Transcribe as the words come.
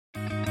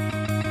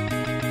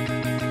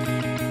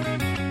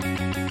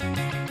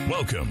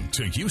Welcome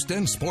to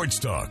Houston Sports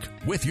Talk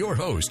with your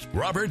host,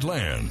 Robert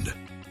Land.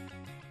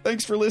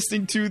 Thanks for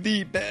listening to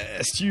the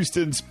best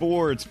Houston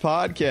sports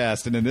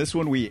podcast. And in this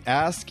one, we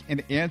ask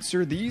and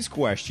answer these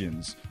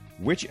questions.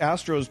 Which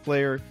Astros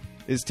player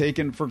is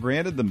taken for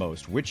granted the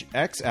most? Which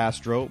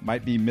ex-Astro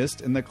might be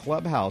missed in the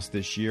clubhouse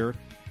this year?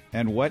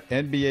 And what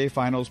NBA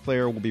Finals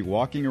player will be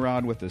walking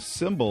around with a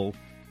symbol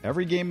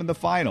every game in the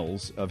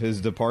finals of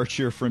his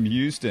departure from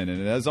Houston?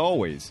 And as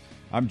always,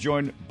 I'm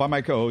joined by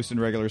my co-host and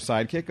regular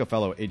sidekick, a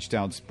fellow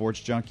H-Town sports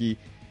junkie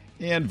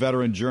and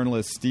veteran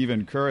journalist,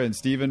 Stephen Kerr. And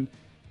Stephen,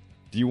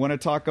 do you want to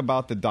talk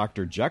about the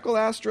Dr. Jekyll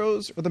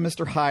Astros or the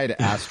Mr. Hyde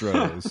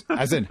Astros?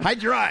 As in,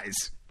 hide your eyes.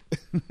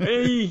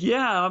 Hey,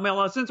 yeah. I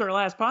mean, since our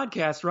last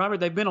podcast, Robert,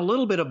 they've been a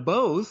little bit of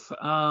both.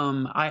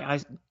 I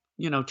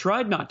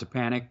tried not to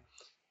panic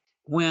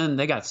when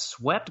they got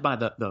swept by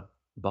the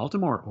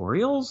Baltimore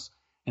Orioles.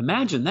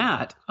 Imagine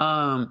that.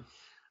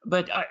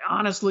 But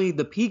honestly,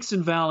 the peaks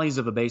and valleys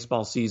of a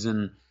baseball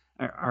season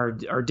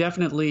are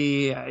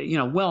definitely,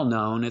 well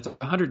known. It's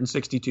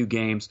 162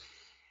 games.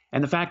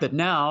 And the fact that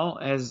now,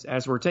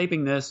 as we're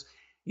taping this,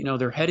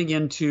 they're heading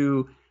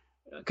into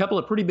a couple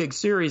of pretty big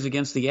series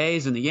against the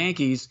A's and the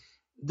Yankees.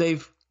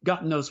 They've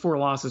gotten those 4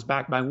 losses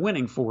back by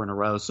winning 4 in a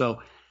row.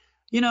 So,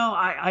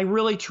 I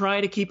really try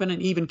to keep in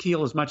an even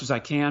keel as much as I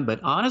can. But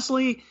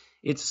honestly,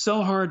 it's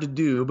so hard to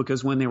do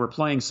because when they were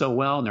playing so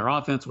well and their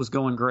offense was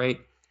going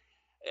great,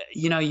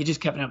 you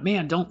just kept,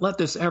 man, don't let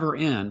this ever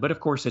end. But of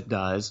course it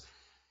does.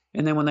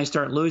 And then when they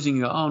start losing,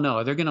 you go, oh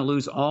no, they're going to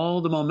lose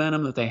all the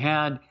momentum that they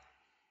had.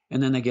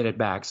 And then they get it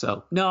back.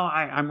 So, no,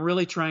 I'm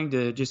really trying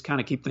to just kind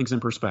of keep things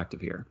in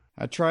perspective here.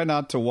 I try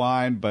not to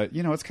whine, but,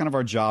 it's kind of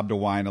our job to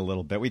whine a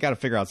little bit. We got to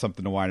figure out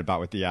something to whine about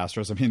with the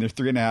Astros. I mean, they're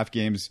 3.5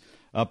 games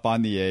up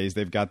on the A's.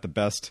 They've got the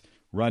best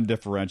run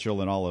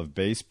differential in all of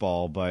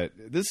baseball. But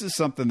this is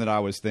something that I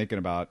was thinking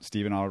about,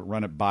 Stephen. I'll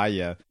run it by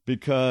you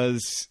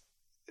because,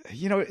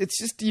 it's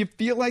just, do you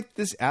feel like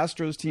this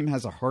Astros team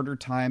has a harder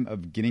time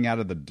of getting out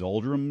of the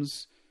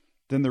doldrums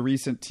than the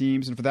recent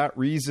teams? And for that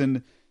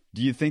reason,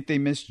 do you think they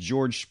missed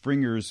George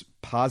Springer's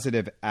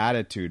positive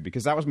attitude?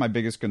 Because that was my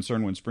biggest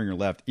concern when Springer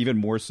left, even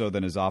more so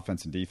than his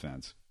offense and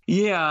defense.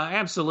 Yeah,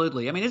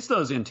 absolutely. I mean, it's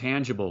those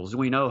intangibles.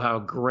 We know how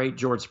great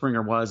George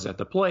Springer was at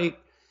the plate,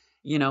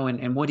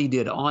 and what he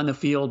did on the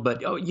field.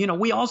 But,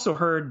 we also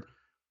heard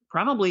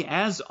probably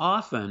as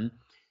often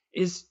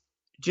is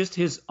just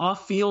his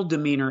off-field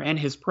demeanor and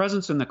his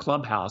presence in the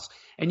clubhouse.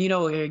 And,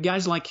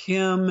 guys like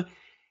him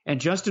and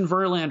Justin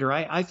Verlander,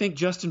 I think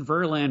Justin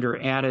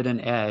Verlander added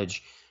an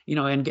edge.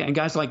 And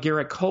guys like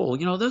Garrett Cole,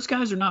 those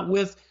guys are not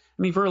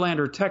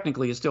Verlander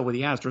technically is still with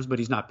the Astros, but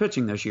he's not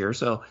pitching this year.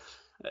 So,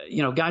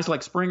 guys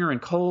like Springer and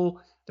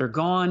Cole, they're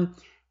gone.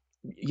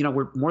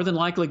 We're more than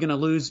likely going to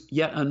lose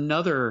yet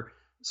another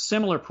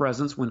similar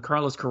presence when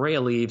Carlos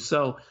Correa leaves.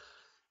 So,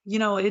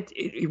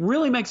 it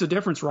really makes a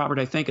difference, Robert,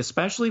 I think,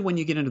 especially when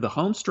you get into the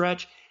home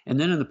stretch and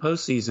then in the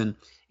postseason.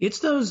 It's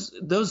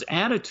those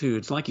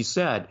attitudes, like you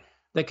said,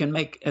 that can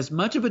make as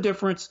much of a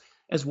difference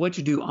as what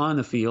you do on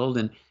the field.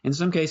 And in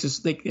some cases,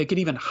 they could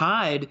even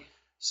hide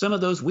some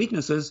of those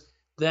weaknesses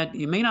that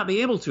you may not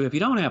be able to if you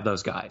don't have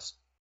those guys.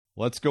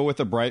 Let's go with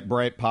a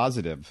bright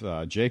positive.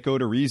 Jake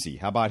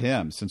Odorizzi, how about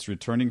him? Since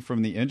returning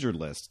from the injured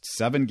list,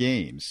 7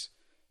 games,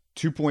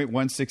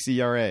 2.16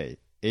 ERA,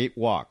 8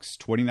 walks,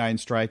 29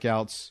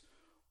 strikeouts,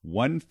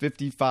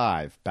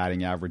 155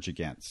 batting average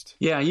against.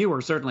 Yeah, you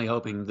were certainly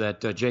hoping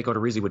that Jake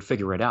Odorizzi would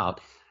figure it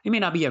out. He may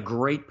not be a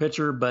great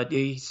pitcher, but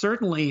he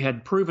certainly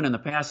had proven in the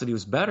past that he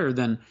was better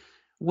than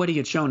what he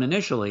had shown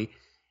initially.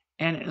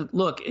 And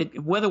look,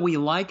 whether we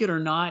like it or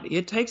not,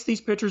 it takes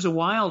these pitchers a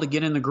while to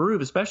get in the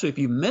groove, especially if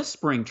you miss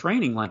spring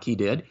training like he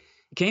did.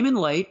 He came in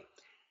late,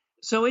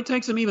 so it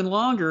takes him even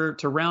longer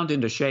to round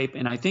into shape.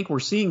 And I think we're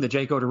seeing the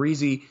Jake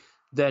Odorizzi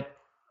that,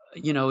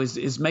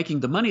 is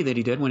making the money that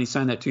he did when he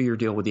signed that 2-year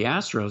deal with the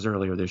Astros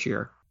earlier this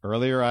year.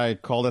 Earlier, I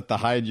called it the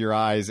hide your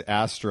eyes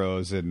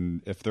Astros.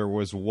 And if there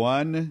was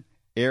one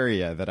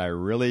area that I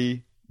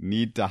really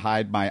need to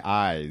hide my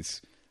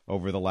eyes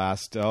over the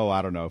last,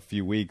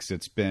 few weeks,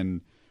 it's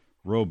been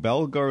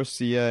Robel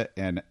Garcia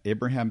and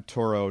Abraham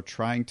Toro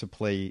trying to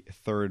play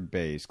third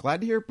base.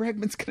 Glad to hear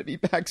Bregman's going to be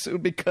back soon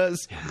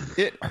because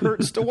it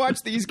hurts to watch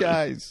these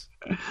guys.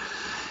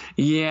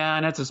 Yeah,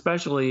 and that's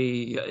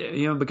especially,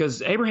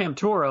 because Abraham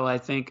Toro, I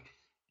think,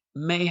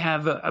 may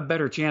have a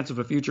better chance of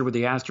a future with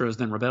the Astros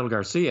than Robel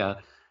Garcia.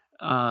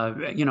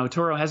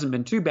 Toro hasn't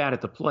been too bad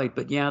at the plate,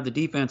 but yeah, the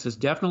defense is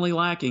definitely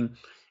lacking.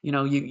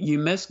 You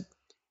miss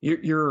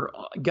your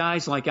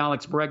guys like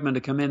Alex Bregman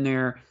to come in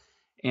there,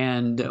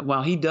 and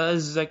while he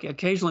does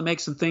occasionally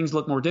make some things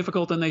look more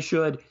difficult than they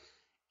should,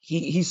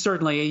 he's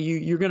certainly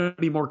you're going to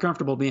be more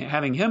comfortable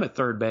having him at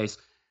third base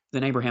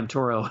than Abraham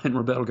Toro and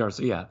Robel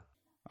Garcia.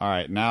 All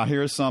right, now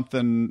here's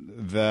something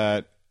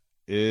that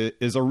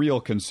is a real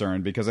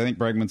concern because I think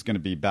Bregman's going to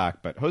be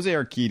back, but Jose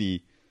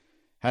Urquidy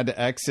had to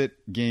exit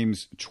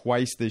games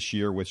twice this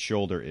year with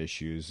shoulder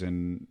issues.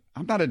 And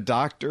I'm not a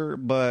doctor,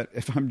 but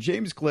if I'm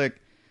James Click,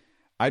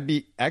 I'd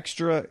be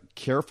extra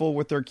careful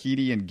with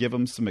Urquidy and give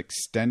him some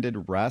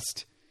extended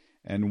rest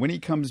And when he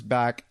comes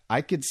back,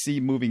 I could see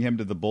moving him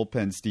to the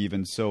bullpen,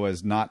 Steven, so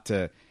as not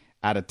to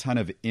add a ton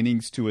of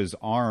innings to his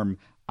arm.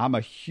 I'm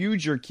a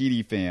huge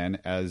Urquidy fan,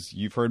 as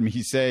you've heard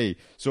me say,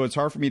 so it's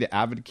hard for me to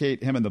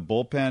advocate him in the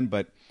bullpen,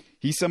 but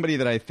he's somebody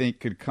that I think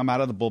could come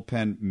out of the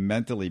bullpen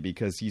mentally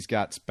because he's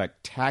got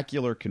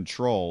spectacular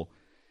control.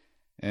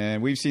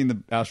 And we've seen the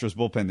Astros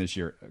bullpen this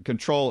year.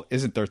 Control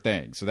isn't their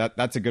thing. So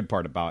that's a good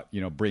part about,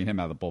 bringing him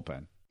out of the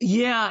bullpen.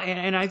 Yeah,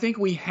 and I think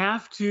we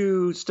have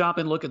to stop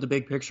and look at the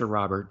big picture,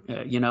 Robert.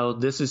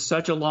 This is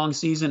such a long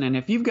season, and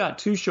if you've got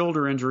 2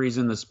 shoulder injuries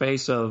in the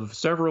space of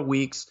several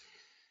weeks,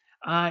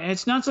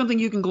 it's not something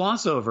you can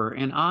gloss over.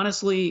 And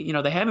honestly,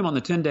 they have him on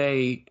the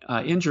 10-day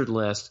injured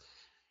list.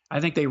 I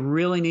think they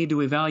really need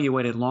to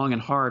evaluate it long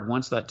and hard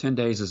once that 10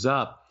 days is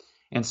up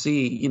and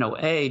see,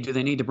 A, do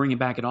they need to bring him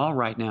back at all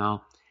right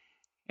now,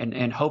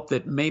 and hope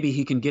that maybe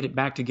he can get it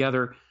back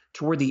together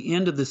toward the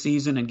end of the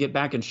season and get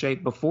back in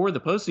shape before the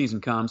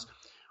postseason comes,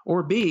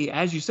 or B,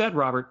 as you said,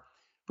 Robert,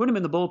 put him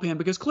in the bullpen,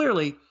 because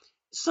clearly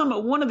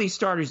one of these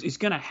starters is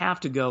going to have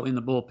to go in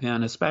the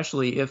bullpen,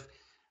 especially if,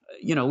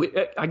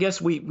 I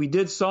guess we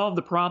did solve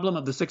the problem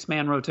of the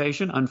 6-man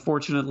rotation.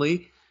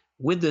 Unfortunately,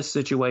 with this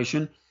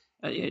situation,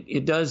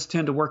 it does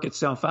tend to work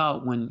itself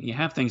out when you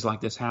have things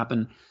like this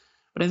happen.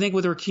 But I think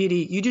with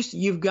Urquidy,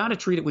 you've got to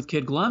treat it with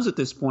kid gloves at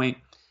this point.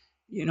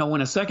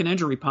 When a second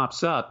injury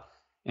pops up,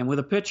 and with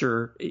a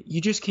pitcher, you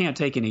just can't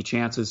take any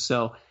chances.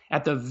 So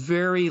at the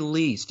very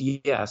least,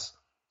 yes,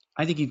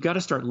 I think you've got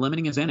to start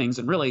limiting his innings.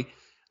 And really,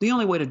 the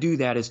only way to do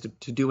that is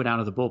to do it out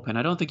of the bullpen.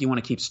 I don't think you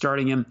want to keep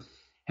starting him,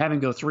 have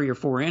him go 3 or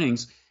 4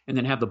 innings, and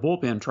then have the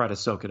bullpen try to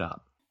soak it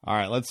up. All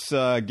right, let's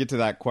get to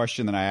that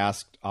question that I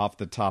asked off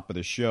the top of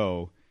the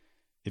show.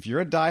 If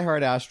you're a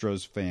diehard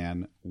Astros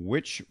fan,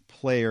 which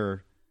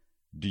player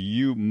do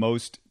you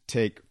most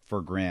take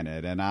for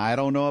granted? And I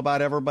don't know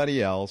about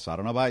everybody else. I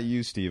don't know about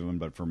you, Steven,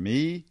 but for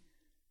me,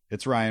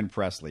 it's Ryan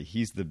Pressly.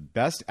 He's the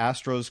best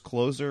Astros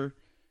closer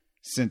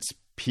since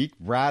peak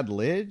Brad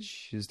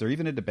Lidge. Is there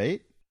even a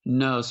debate?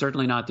 No,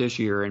 certainly not this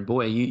year. And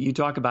boy, you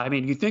talk about,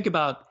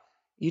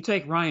 you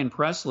take Ryan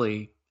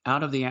Pressly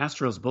out of the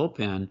Astros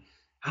bullpen.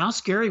 How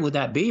scary would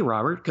that be,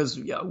 Robert? Because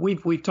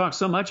we've talked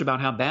so much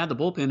about how bad the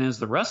bullpen is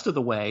the rest of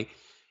the way.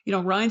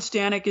 Ryan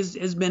Stanek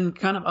has been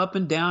kind of up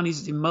and down.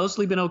 He's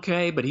mostly been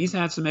okay, but he's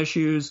had some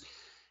issues.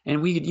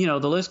 And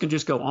the list can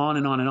just go on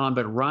and on and on.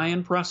 But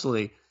Ryan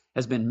Pressly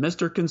has been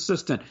Mr.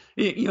 Consistent.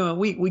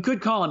 We could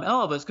call him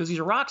Elvis because he's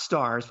a rock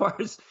star as far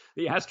as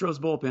the Astros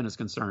bullpen is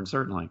concerned,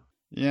 certainly.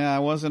 Yeah, I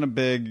wasn't a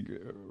big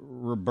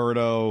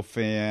Roberto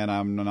fan.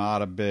 I'm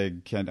not a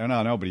big Ken.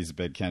 No, nobody's a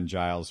big Ken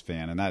Giles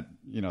fan. And that,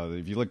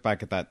 if you look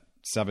back at that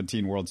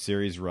 17 World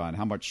Series run,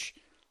 how much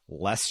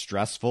less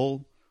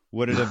stressful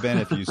would it have been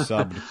if you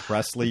subbed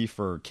Pressly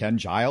for Ken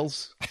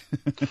Giles?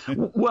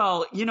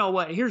 Well, you know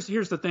what? Here's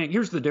the thing.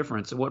 Here's the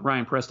difference. What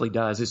Ryan Pressly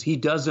does is he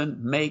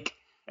doesn't make,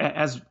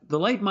 as the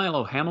late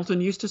Milo Hamilton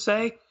used to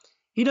say,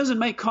 he doesn't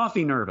make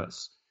coffee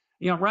nervous.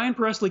 Ryan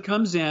Pressly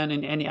comes in,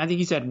 and I think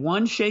he's had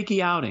one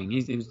shaky outing.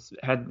 He's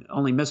had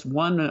only missed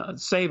one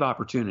save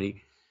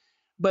opportunity.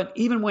 But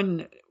even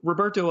when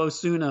Roberto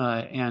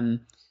Osuna and,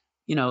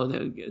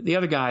 the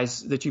other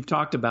guys that you've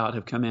talked about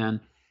have come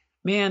in,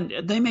 man,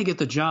 they may get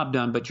the job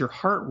done, but your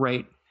heart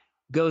rate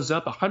goes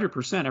up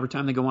 100% every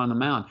time they go on the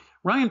mound.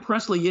 Ryan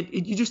Pressly,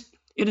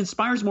 it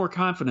inspires more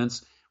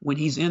confidence when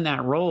he's in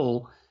that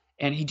role,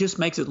 and he just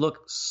makes it look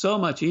so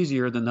much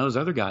easier than those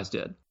other guys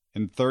did.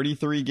 In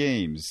 33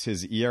 games,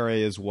 his ERA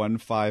is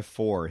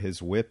 1.54.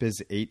 His WHIP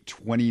is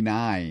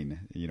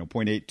 829,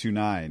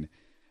 0.829.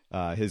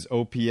 His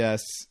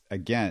OPS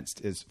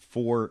against is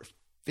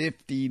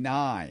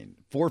 459.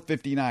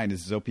 459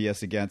 is his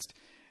OPS against.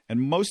 And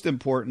most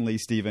importantly,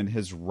 Steven,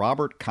 his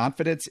Robert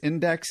Confidence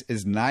Index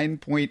is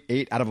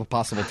 9.8 out of a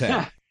possible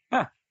 10.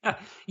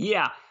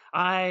 Yeah,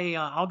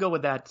 I'll go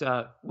with that.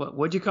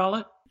 What'd you call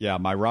it? Yeah,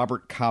 my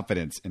Robert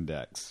Confidence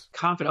Index.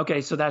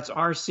 Okay, so that's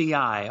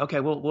RCI. Okay,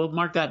 we'll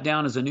mark that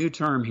down as a new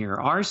term here.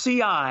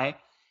 RCI,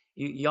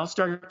 y'all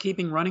start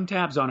keeping running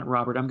tabs on it,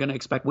 Robert. I'm going to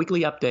expect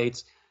weekly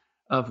updates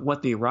of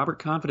what the Robert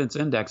Confidence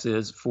Index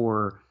is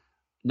for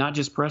not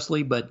just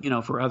Pressly, but,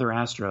 for other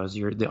Astros.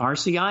 The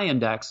RCI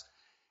index,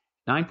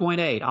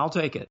 9.8. I'll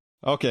take it.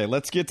 Okay,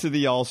 let's get to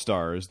the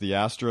All-Stars. The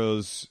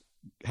Astros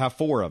have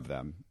 4 of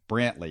them.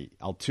 Brantley,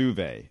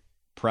 Altuve,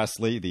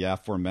 Pressly, the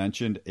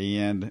aforementioned,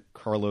 and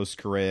Carlos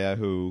Correa,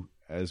 who,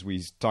 as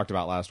we talked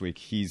about last week,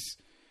 he's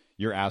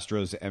your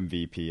Astros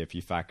MVP if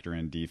you factor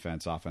in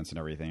defense, offense, and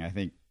everything. I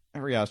think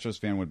every Astros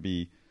fan would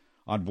be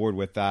on board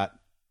with that.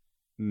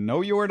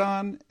 No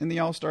Yordan in the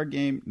All-Star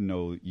game,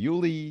 no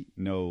Yuli,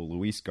 no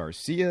Luis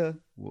Garcia.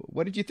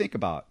 What did you think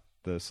about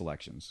the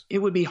selections? It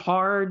would be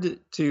hard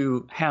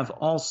to have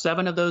all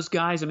 7 of those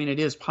guys. I mean, it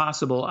is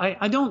possible.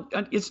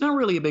 It's not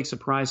really a big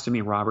surprise to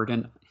me, Robert.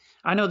 And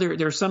I know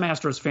there are some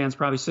Astros fans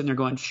probably sitting there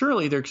going,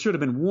 surely there should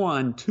have been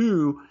 1,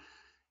 2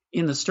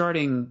 in the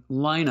starting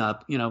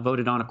lineup,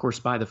 voted on, of course,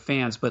 by the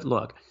fans. But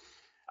look,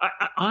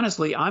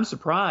 honestly, I'm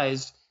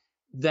surprised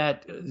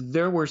that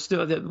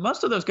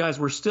most of those guys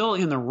were still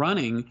in the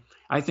running,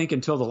 I think,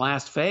 until the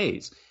last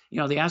phase.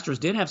 the Astros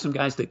did have some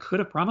guys that could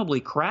have probably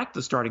cracked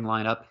the starting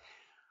lineup.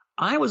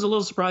 I was a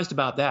little surprised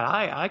about that.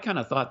 I kind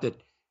of thought that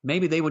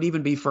maybe they would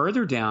even be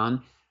further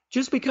down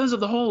just because of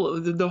the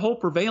whole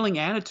prevailing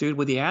attitude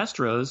with the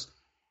Astros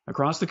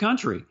across the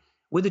country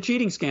with the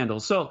cheating scandal.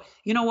 So,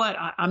 you know what?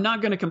 I'm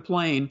not going to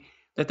complain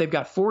that they've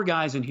got 4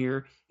 guys in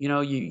here.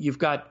 You've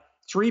got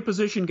 3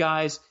 position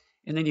guys,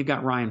 and then you've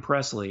got Ryan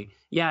Pressly.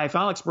 Yeah, if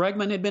Alex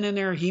Bregman had been in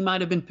there, he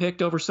might have been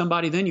picked over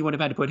somebody. Then you would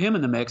have had to put him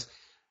in the mix.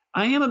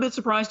 I am a bit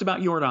surprised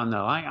about Yordan,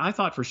 though. I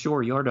thought for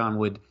sure Yordan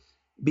would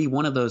be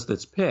one of those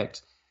that's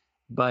picked.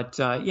 But,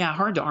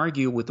 hard to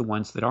argue with the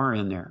ones that are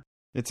in there.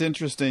 It's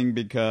interesting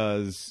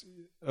because,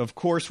 of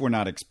course, we're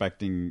not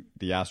expecting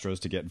the Astros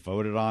to get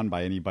voted on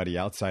by anybody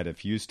outside of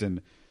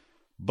Houston.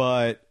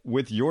 But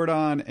with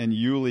Yordan and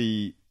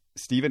Yuli,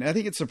 Steven, I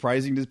think it's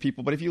surprising to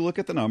people. But if you look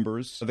at the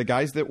numbers, the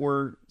guys that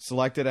were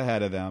selected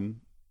ahead of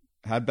them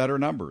had better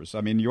numbers.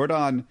 I mean,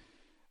 Yordan,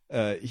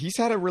 he's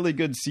had a really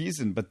good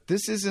season, but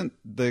this isn't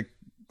the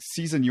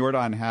season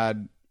Yordan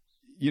had,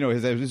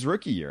 his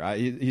rookie year.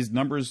 His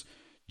numbers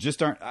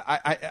just aren't.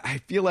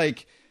 I feel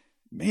like,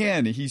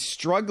 man, he's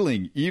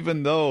struggling,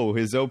 even though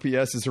his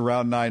OPS is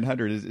around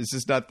 900. It's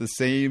just not the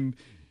same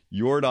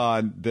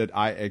Yordan that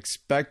I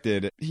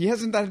expected. He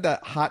hasn't had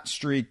that hot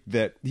streak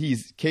that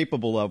he's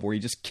capable of where he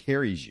just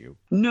carries you.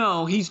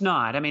 No, he's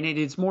not. I mean,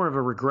 it's more of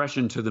a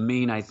regression to the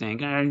mean, I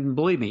think. And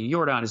believe me,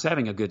 Yordan is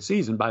having a good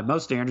season. By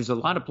most standards, a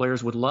lot of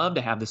players would love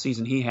to have the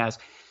season he has.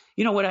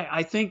 You know what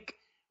I think,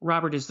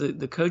 Robert, is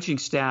the coaching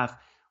staff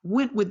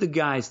went with the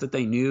guys that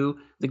they knew,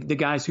 the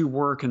guys who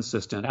were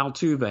consistent.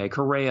 Altuve,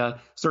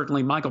 Correa,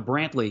 certainly Michael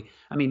Brantley.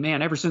 I mean,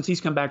 man, ever since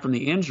he's come back from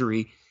the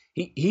injury,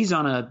 he's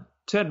on a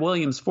Ted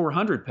Williams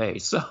 400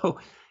 pace. So,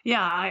 yeah,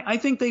 I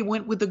think they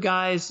went with the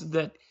guys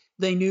that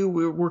they knew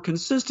were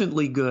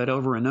consistently good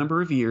over a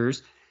number of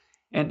years.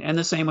 And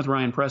the same with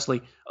Ryan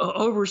Pressly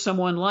over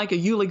someone like a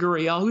Yuli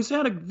Gurriel, who's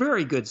had a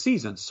very good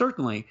season,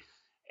 certainly.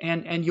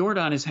 And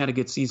Yordan has had a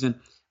good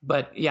season.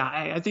 But, yeah,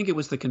 I think it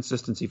was the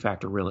consistency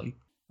factor, really.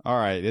 All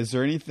right. Is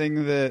there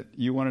anything that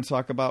you want to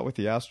talk about with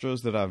the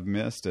Astros that I've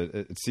missed?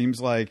 It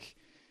seems like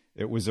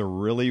it was a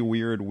really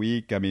weird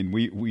week. I mean,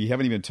 we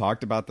haven't even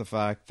talked about the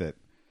fact that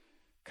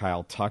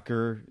Kyle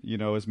Tucker,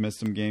 has missed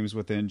some games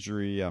with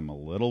injury. I'm a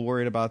little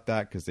worried about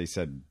that because they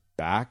said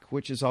back,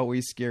 which is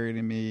always scary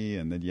to me.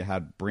 And then you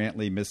had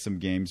Brantley miss some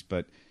games,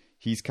 but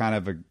he's kind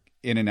of an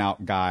in and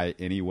out guy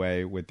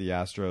anyway with the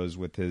Astros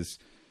with his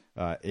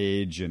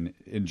age and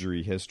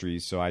injury history.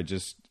 So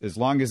as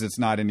long as it's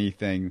not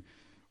anything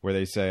where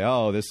they say,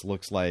 oh, this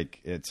looks like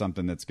it's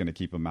something that's going to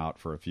keep him out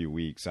for a few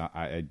weeks,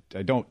 I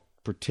don't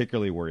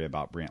particularly worry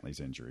about Brantley's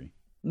injury.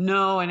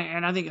 No,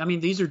 and I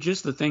think, these are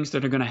just the things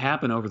that are going to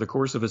happen over the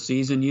course of a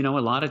season. A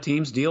lot of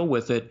teams deal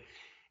with it.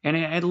 And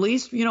at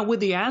least, with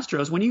the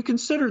Astros, when you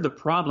consider the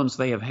problems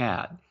they have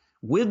had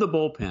with the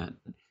bullpen,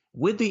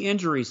 with the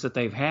injuries that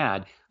they've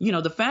had,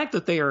 the fact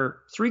that they are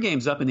 3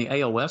 games up in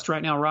the AL West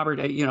right now, Robert,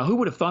 who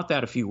would have thought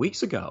that a few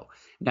weeks ago?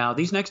 Now,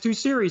 these next 2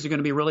 series are going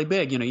to be really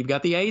big. You've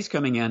got the A's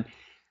coming in.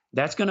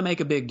 That's going to make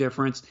a big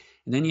difference.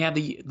 And then you have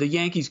the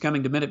Yankees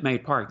coming to Minute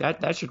Maid Park.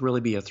 That should really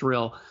be a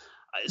thrill.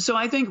 So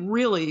I think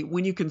really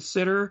when you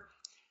consider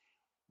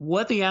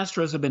what the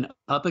Astros have been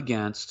up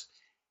against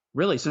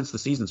really since the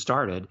season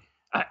started,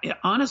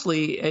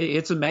 honestly,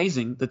 it's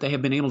amazing that they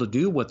have been able to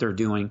do what they're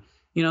doing.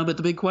 But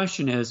the big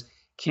question is,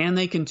 can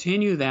they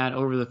continue that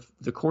over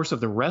the course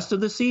of the rest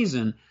of the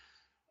season?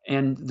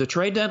 And the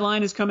trade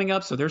deadline is coming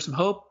up, so there's some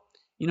hope.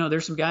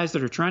 There's some guys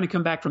that are trying to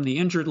come back from the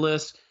injured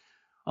list.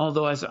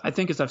 Although, as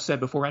I've said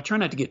before, I try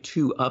not to get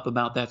too up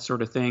about that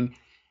sort of thing.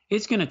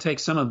 It's going to take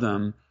some of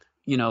them,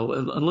 a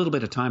little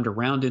bit of time to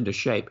round into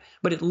shape.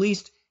 But at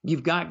least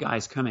you've got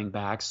guys coming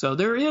back. So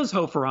there is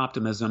hope for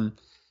optimism,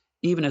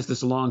 even as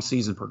this long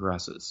season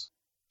progresses.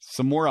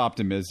 Some more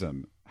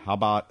optimism. How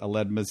about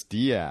Aledmys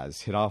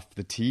Diaz hit off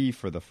the tee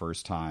for the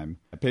first time?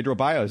 Pedro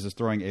Baez is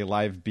throwing a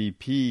live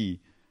BP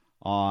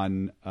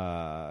on,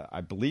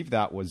 I believe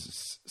that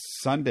was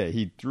Sunday.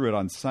 He threw it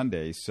on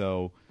Sunday.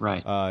 So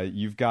right.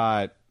 You've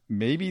got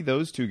maybe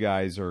those 2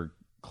 guys are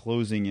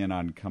closing in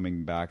on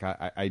coming back.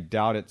 I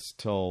doubt it's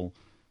till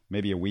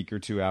maybe a week or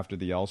 2 after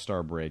the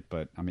All-Star break.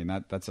 But,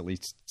 that's at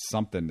least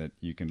something that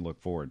you can look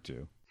forward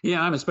to.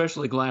 Yeah, I'm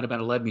especially glad about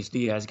Aledmys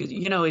Diaz because,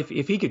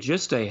 if he could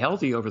just stay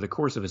healthy over the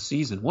course of a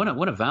season,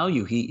 what a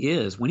value he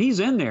is. When he's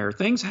in there,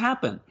 things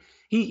happen.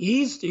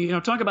 He's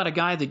talk about a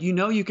guy that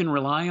you can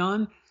rely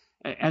on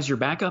as your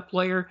backup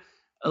player.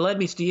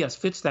 Aledmys Diaz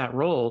fits that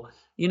role.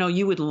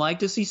 You would like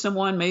to see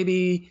someone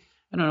maybe,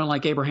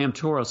 like Abraham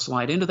Toro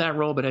slide into that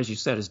role. But as you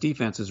said, his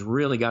defense has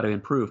really got to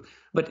improve.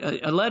 But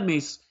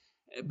Aledmys,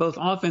 both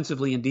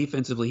offensively and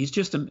defensively,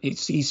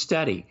 he's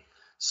steady.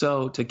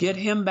 So to get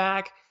him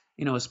back,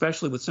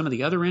 especially with some of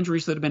the other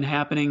injuries that have been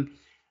happening,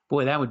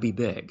 boy, that would be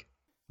big.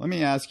 Let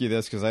me ask you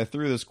this, because I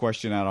threw this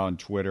question out on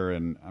Twitter,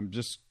 and I'm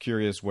just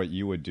curious what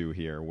you would do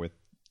here with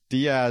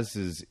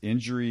Diaz's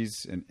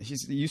injuries. And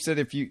you said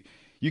if you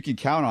can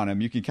count on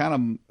him, you can count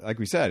him, like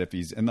we said, if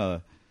he's in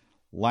the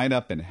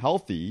lineup and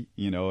healthy,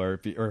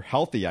 or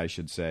healthy, I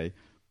should say.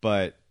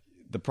 But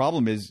the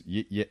problem is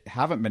you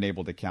haven't been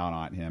able to count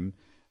on him.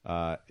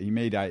 He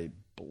made, I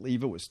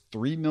believe it was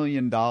 $3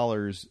 million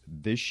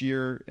this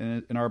year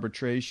in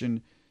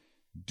arbitration.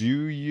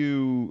 Do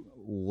you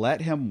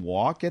let him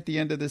walk at the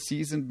end of the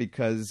season?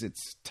 Because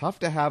it's tough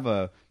to have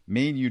a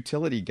main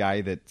utility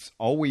guy that's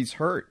always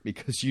hurt,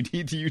 because you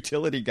need the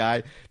utility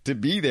guy to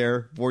be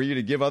there for you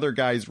to give other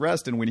guys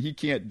rest. And when he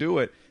can't do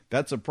it,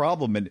 that's a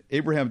problem. And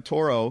Abraham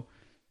Toro,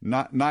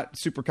 not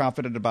super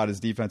confident about his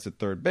defense at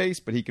third base,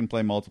 but he can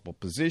play multiple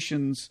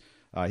positions.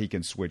 He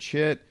can switch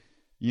hit.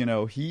 You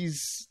know,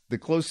 he's the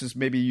closest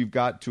maybe you've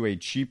got to a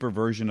cheaper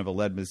version of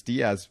Aledmys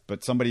Diaz,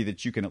 but somebody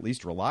that you can at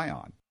least rely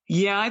on.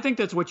 Yeah, I think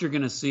that's what you're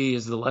going to see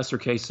is the lesser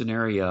case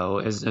scenario.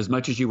 As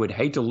much as you would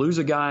hate to lose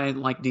a guy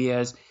like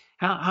Diaz,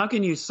 how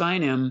can you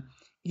sign him,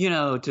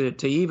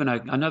 to even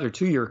another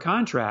 2-year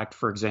contract,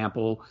 for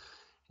example,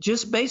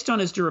 just based on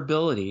his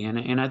durability?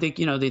 And I think,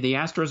 the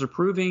Astros are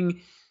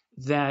proving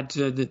that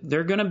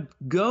they're going to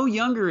go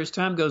younger as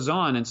time goes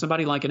on. And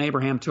somebody like an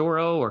Abraham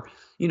Toro, or,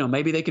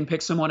 maybe they can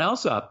pick someone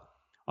else up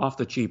off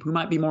the cheap who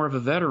might be more of a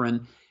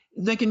veteran.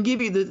 They can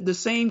give you the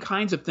same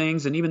kinds of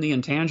things and even the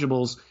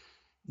intangibles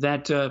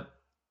that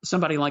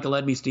somebody like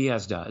Aledmys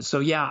Diaz does. So,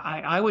 yeah,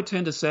 I would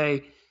tend to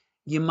say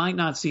you might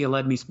not see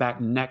Aledmys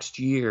back next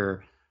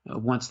year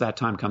once that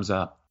time comes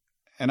up.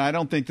 And I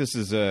don't think this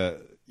is a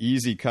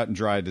easy cut and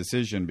dry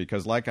decision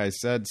because, like I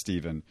said,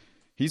 Stephen,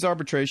 he's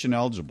arbitration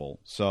eligible.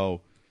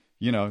 So,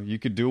 you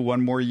could do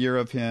one more year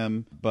of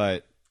him.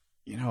 But,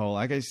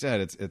 like I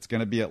said, it's going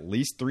to be at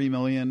least $3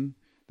 million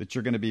that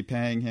you're going to be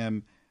paying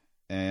him.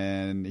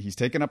 And he's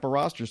taken up a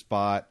roster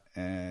spot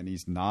and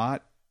he's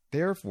not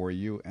there for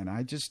you. And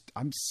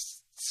I'm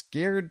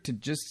scared to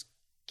just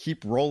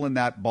keep rolling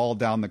that ball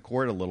down the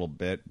court a little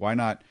bit. Why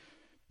not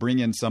bring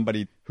in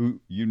somebody who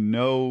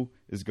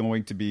is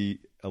going to be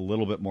a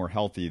little bit more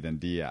healthy than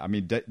Diaz? I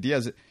mean,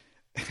 Diaz,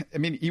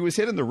 he was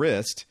hit in the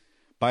wrist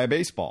by a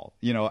baseball.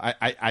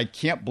 I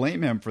can't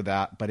blame him for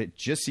that, but it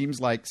just seems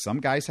like some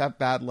guys have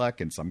bad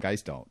luck and some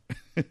guys don't.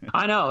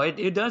 I know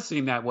it does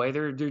seem that way.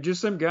 They're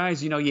just some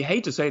guys, you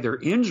hate to say they're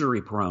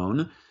injury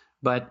prone,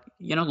 but,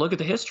 look at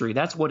the history.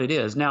 That's what it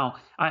is. Now,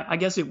 I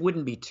guess it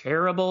wouldn't be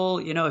terrible,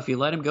 if you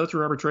let him go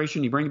through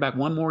arbitration, you bring him back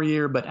one more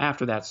year, but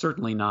after that,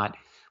 certainly not.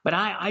 But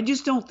I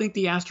just don't think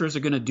the Astros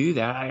are going to do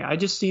that. I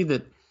just see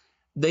that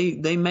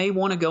they may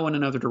want to go in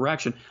another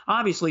direction.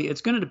 Obviously,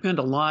 it's going to depend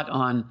a lot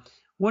on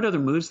what other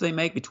moves they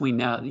make between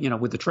now,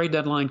 with the trade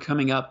deadline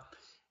coming up.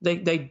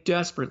 They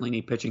desperately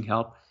need pitching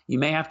help. You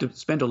may have to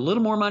spend a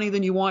little more money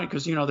than you want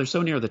because, they're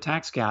so near the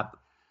tax cap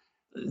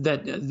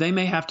that they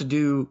may have to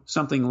do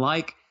something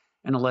like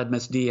an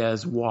Aledmys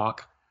Diaz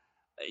walk,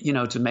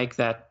 to make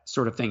that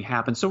sort of thing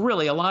happen. So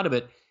really, a lot of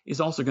it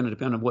is also going to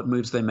depend on what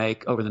moves they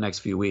make over the next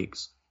few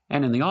weeks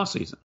and in the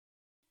offseason.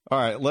 All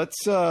right,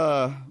 let's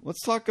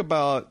talk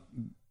about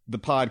the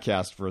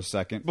podcast for a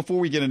second before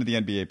we get into the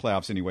NBA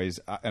playoffs anyways,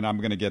 and I'm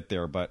going to get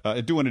there, but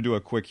I do want to do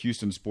a quick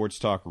Houston Sports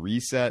Talk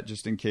reset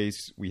just in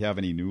case we have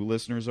any new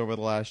listeners over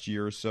the last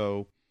year or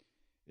so.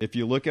 If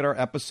you look at our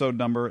episode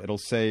number, it'll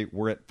say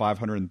we're at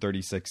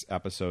 536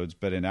 episodes,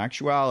 but in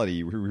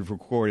actuality, we've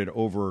recorded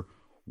over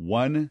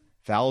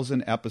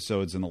 1,000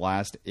 episodes in the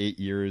last 8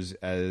 years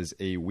as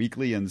a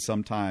weekly and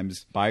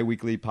sometimes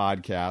bi-weekly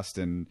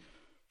podcast. And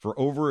for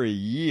over a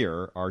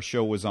year, our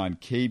show was on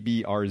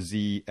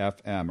KBRZ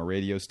FM, a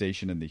radio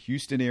station in the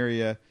Houston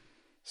area.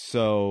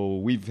 So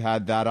we've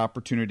had that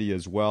opportunity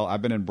as well.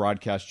 I've been in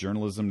broadcast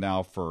journalism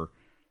now for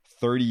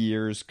 30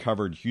 years,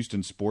 covered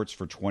Houston sports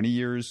for 20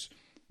 years,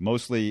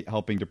 mostly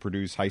helping to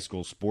produce high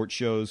school sports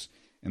shows.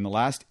 In the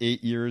last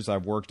 8 years,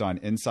 I've worked on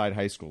Inside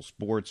High School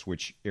Sports,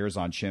 which airs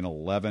on Channel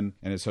 11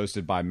 and is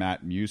hosted by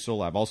Matt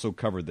Musil. I've also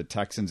covered the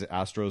Texans,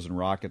 Astros, and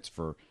Rockets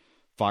for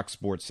Fox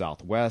Sports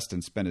Southwest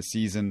and spent a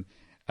season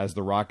as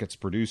the Rockets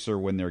producer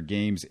when their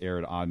games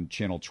aired on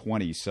Channel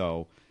 20.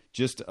 So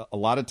just a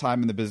lot of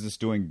time in the business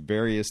doing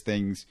various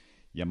things.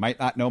 You might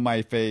not know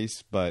my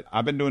face, but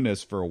I've been doing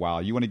this for a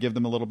while. You want to give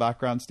them a little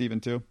background,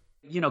 Stephen, too?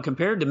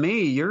 Compared to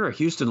me, you're a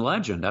Houston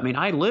legend. I mean,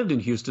 I lived in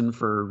Houston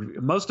for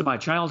most of my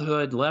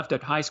childhood, left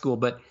at high school.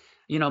 But,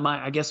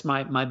 I guess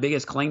my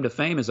biggest claim to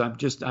fame is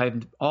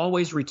I've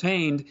always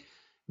retained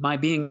my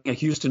being a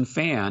Houston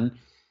fan.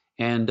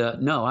 And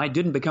no, I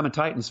didn't become a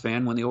Titans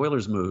fan when the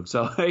Oilers moved.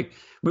 So I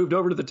moved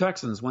over to the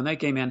Texans when they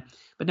came in.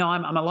 But no,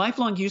 I'm a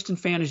lifelong Houston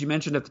fan, as you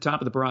mentioned at the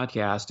top of the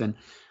broadcast. And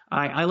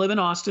I live in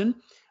Austin.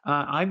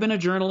 I've been a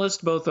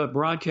journalist, both a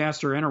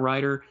broadcaster and a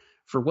writer,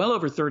 for well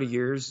over 30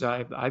 years.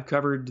 I've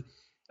covered,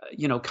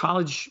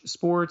 college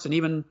sports and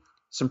even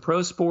some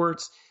pro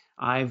sports.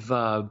 I've,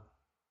 mostly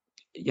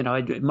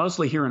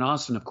here in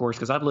Austin, of course,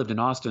 because I've lived in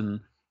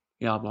Austin,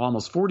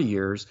 almost 40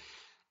 years.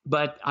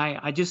 But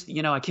I just,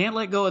 I can't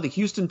let go of the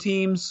Houston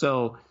team.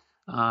 So,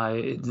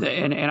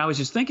 and I was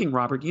just thinking,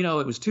 Robert,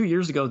 it was 2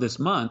 years ago this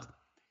month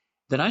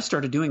that I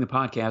started doing the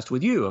podcast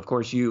with you. Of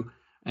course, you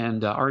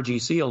and RG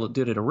Seal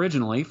did it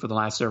originally for the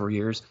last several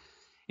years.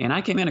 And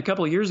I came in a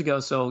couple of years ago.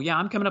 So, yeah,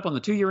 I'm coming up on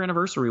the 2-year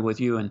anniversary with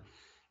you. And,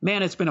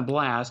 man, it's been a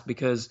blast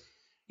because,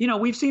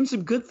 we've seen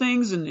some good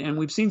things and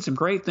we've seen some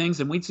great things,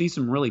 and we'd see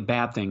some really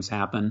bad things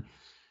happen.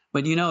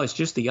 But, it's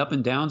just the up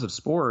and downs of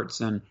sports.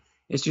 And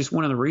it's just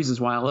one of the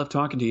reasons why I love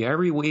talking to you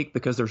every week,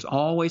 because there's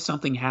always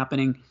something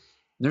happening.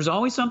 There's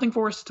always something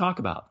for us to talk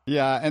about.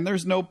 Yeah, and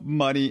there's no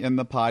money in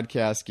the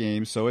podcast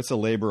game, so it's a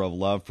labor of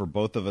love for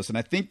both of us. And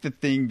I think the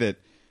thing that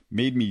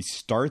made me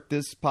start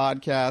this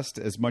podcast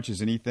as much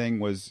as anything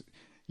was,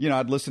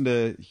 I'd listen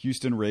to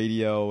Houston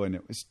radio, and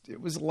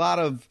it was a lot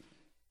of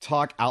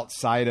talk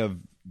outside of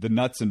the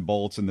nuts and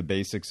bolts and the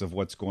basics of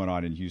what's going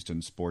on in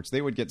Houston sports.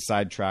 They would get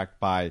sidetracked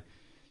by,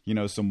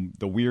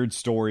 the weird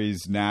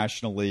stories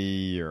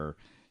nationally, or,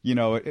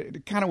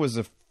 it kind of was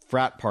a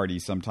frat party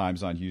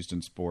sometimes on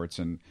Houston sports.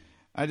 And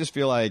I just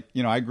feel like,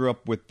 I grew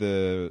up with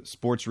the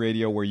sports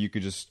radio where you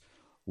could just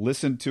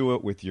listen to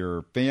it with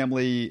your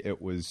family.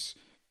 It was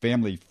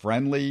family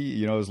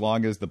friendly, as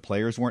long as the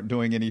players weren't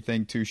doing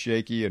anything too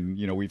shaky. And,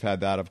 we've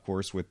had that, of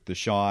course, with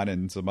Deshaun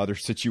and some other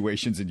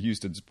situations in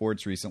Houston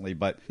sports recently.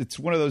 But it's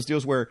one of those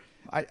deals where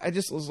I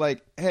just was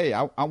like, hey,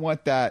 I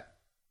want that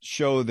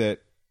show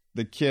that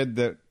the kid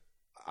that,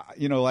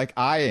 like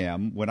I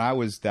am when I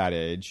was that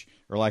age,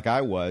 or like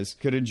I was,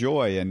 could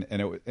enjoy,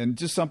 and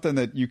just something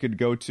that you could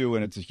go to,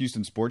 and it's a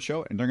Houston sports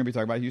show, and they're going to be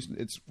talking about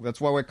Houston.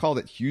 That's why we called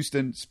it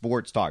Houston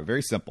Sports Talk.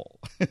 Very simple.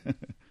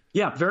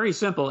 Yeah, very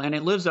simple, and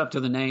it lives up to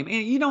the name.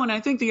 And, and I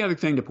think the other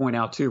thing to point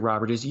out too,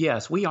 Robert, is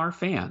yes, we are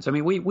fans. I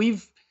mean,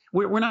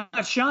 we're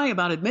not shy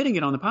about admitting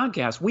it on the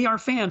podcast. We are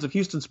fans of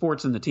Houston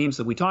sports and the teams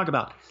that we talk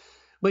about.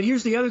 But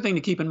here's the other thing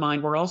to keep in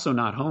mind: we're also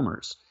not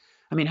homers.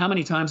 I mean, how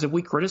many times have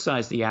we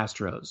criticized the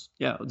Astros,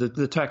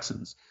 the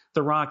Texans,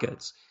 the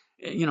Rockets,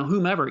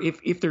 whomever?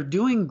 If they're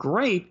doing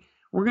great,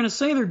 we're going to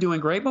say they're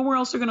doing great, but we're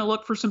also going to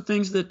look for some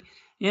things that,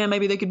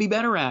 maybe they could be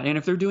better at. And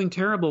if they're doing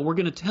terrible, we're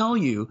going to tell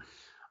you.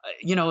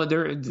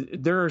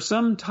 There are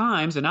some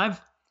times, and I've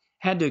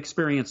had to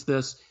experience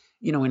this,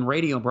 in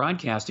radio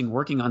broadcasting,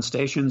 working on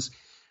stations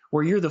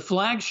where you're the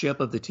flagship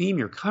of the team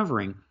you're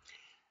covering.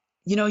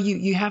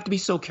 You have to be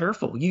so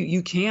careful.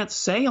 You can't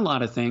say a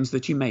lot of things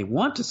that you may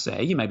want to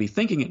say. You may be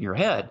thinking it in your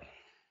head,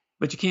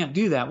 but you can't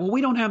do that. Well,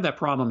 we don't have that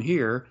problem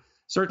here.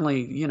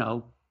 Certainly,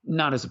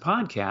 not as a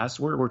podcast.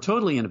 We're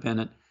totally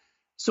independent.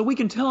 So we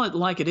can tell it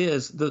like it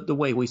is, the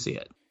way we see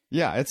it.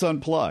 Yeah, it's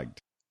unplugged.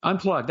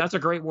 Unplugged. That's a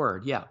great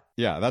word. Yeah.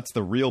 Yeah, that's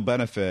the real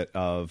benefit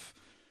of,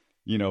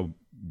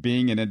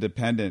 being an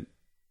independent,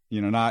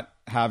 not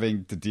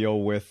having to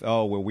deal with,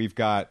 we've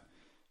got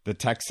the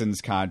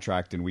Texans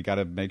contract and we got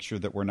to make sure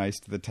that we're nice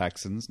to the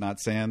Texans. Not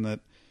saying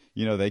that,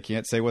 they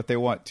can't say what they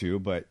want to,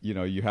 but,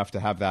 you have to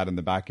have that in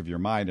the back of your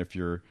mind if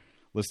you're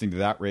listening to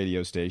that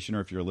radio station,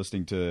 or if you're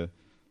listening to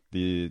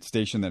the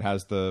station that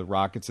has the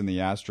Rockets and the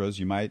Astros,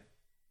 you might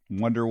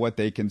wonder what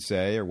they can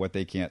say or what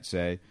they can't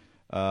say.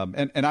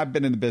 And I've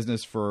been in the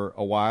business for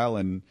a while,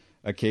 and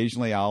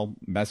occasionally I'll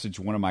message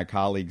one of my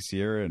colleagues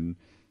here and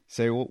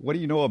say, well, what do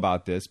you know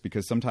about this?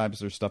 Because sometimes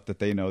there's stuff that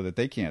they know that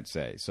they can't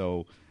say.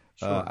 So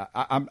sure.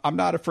 I'm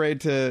not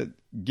afraid to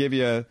give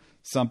you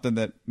something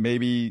that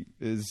maybe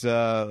is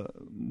going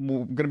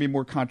to be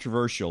more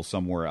controversial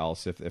somewhere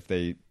else if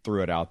they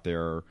threw it out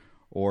there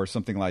or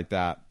something like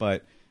that.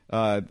 But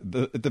at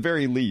the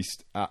very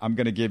least, I'm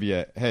going to give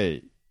you,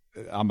 hey,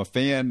 I'm a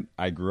fan.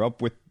 I grew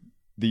up with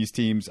these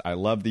teams. I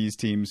love these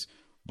teams.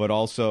 But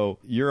also,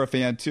 you're a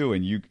fan too,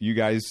 and you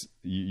guys,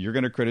 you're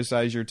going to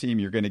criticize your team.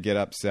 You're going to get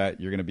upset.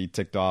 You're going to be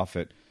ticked off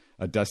at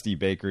a Dusty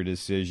Baker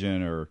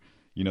decision, or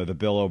the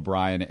Bill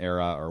O'Brien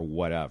era, or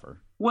whatever.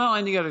 Well,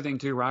 and the other thing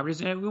too, Robert,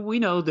 is we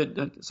know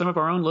that some of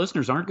our own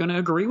listeners aren't going to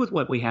agree with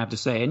what we have to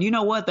say, and you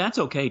know what? That's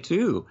okay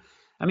too.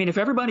 I mean, if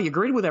everybody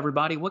agreed with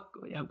everybody, what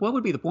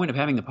would be the point of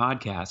having the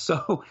podcast?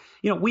 So,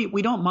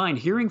 we don't mind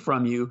hearing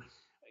from you.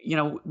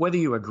 Whether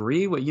you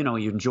agree,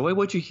 you enjoy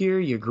what you hear,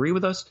 you agree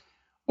with us,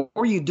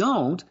 or you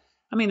don't.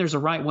 I mean, there's a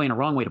right way and a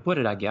wrong way to put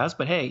it, I guess.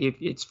 But hey,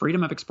 it's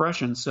freedom of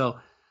expression. So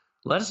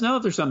let us know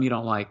if there's something you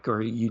don't like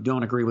or you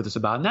don't agree with us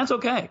about, and that's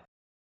okay.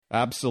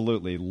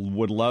 Absolutely.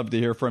 Would love to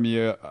hear from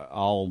you.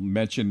 I'll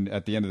mention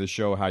at the end of the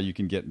show how you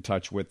can get in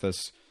touch with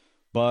us.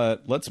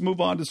 But let's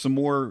move on to some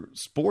more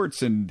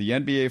sports, and the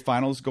NBA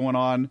Finals going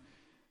on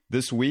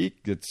this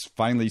week. It's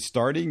finally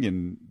starting,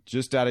 and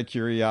just out of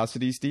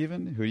curiosity,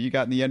 Stephen, who do you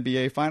got in the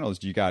NBA Finals?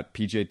 Do you got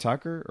PJ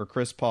Tucker or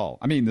Chris Paul?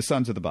 I mean, the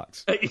Suns or the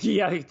Bucks?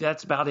 Yeah,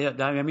 that's about it.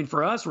 I mean,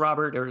 for us,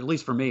 Robert, or at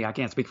least for me, I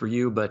can't speak for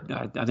you, but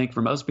I think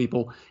for most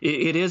people,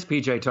 it is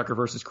PJ Tucker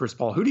versus Chris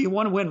Paul. Who do you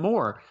want to win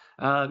more?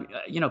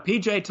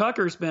 PJ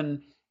Tucker's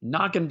been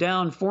knocking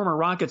down former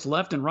Rockets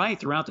left and right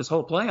throughout this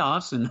whole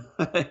playoffs, and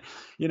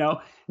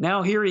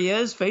now here he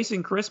is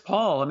facing Chris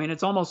Paul. I mean,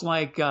 it's almost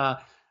like I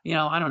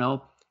don't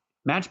know,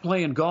 match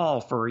play in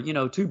golf, or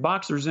two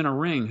boxers in a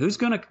ring. Who's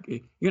gonna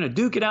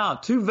duke it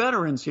out? Two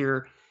veterans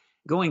here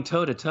going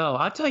toe to toe.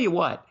 I tell you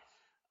what,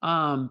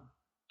 I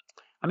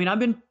mean, I've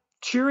been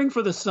cheering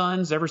for the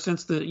Suns ever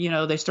since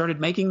they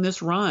started making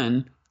this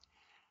run.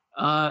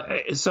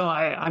 So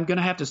I'm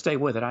gonna have to stay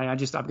with it.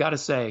 I've got to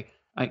say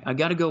I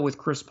got to go with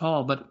Chris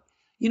Paul. But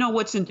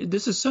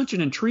this is such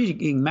an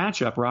intriguing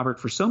matchup, Robert,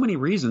 for so many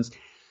reasons.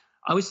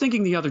 I was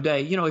thinking the other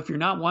day, if you're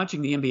not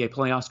watching the NBA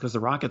playoffs because the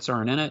Rockets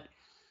aren't in it,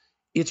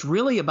 it's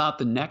really about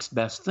the next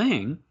best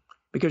thing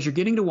because you're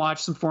getting to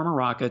watch some former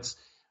Rockets,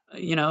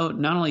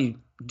 not only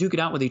duke it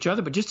out with each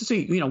other, but just to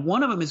see,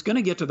 one of them is going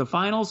to get to the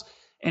finals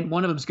and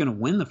one of them is going to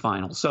win the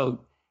finals.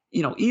 So,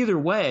 either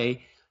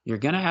way, you're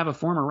going to have a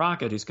former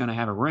Rocket who's going to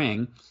have a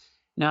ring.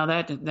 Now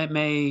that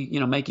may,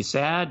 make you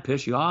sad,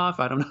 piss you off.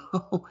 I don't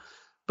know.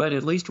 But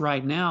at least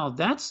right now,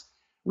 that's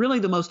really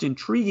the most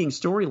intriguing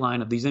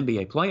storyline of these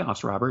NBA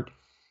playoffs, Robert,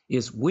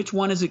 is which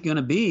one is it going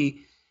to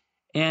be?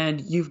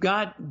 And you've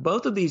got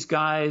both of these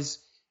guys,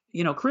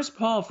 Chris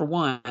Paul, for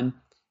one,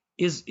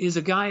 is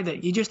a guy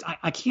that you just,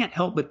 I can't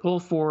help but pull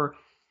for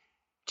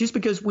just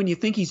because when you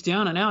think he's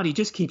down and out, he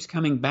just keeps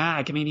coming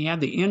back. I mean, he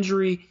had the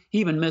injury. He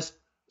even missed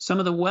some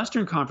of the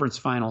Western Conference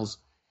finals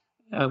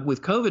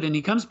with COVID, and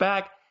he comes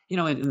back,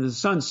 and the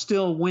Suns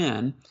still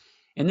win.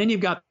 And then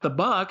you've got the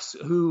Bucks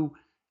who,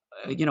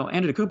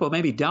 Antetokounmpo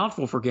may be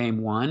doubtful for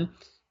game one,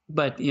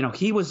 but,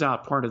 he was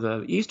out part of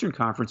the Eastern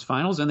Conference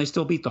finals, and they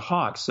still beat the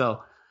Hawks.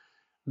 So,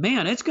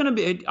 man, it's going to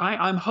be,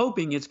 I'm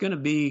hoping it's going to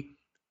be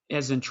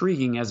as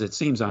intriguing as it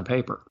seems on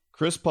paper.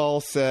 Chris Paul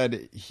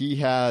said he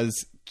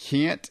has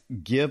 "Can't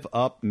Give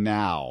Up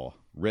Now"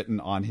 written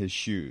on his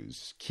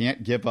shoes.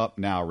 "Can't Give Up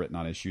Now" written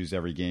on his shoes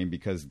every game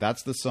because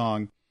that's the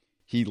song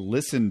he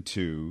listened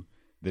to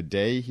the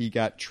day he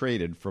got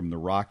traded from the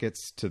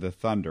Rockets to the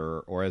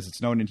Thunder, or as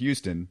it's known in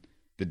Houston,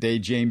 the day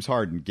James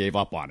Harden gave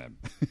up on him.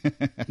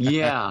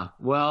 Yeah.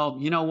 Well,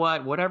 you know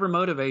what? Whatever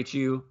motivates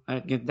you,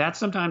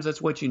 sometimes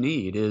that's what you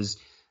need is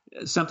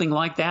something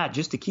like that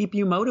just to keep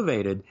you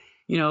motivated,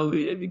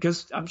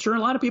 because I'm sure a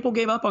lot of people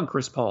gave up on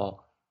Chris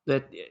Paul.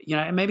 That,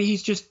 maybe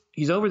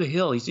he's over the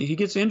hill. He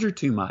gets injured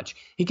too much.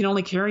 He can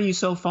only carry you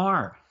so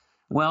far.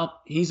 Well,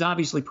 he's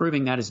obviously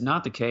proving that is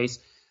not the case.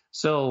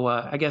 So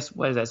I guess,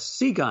 what is that?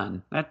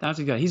 C-gun. That's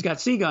a gun. He's got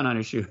C-gun on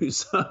his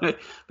shoes. But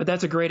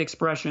that's a great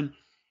expression.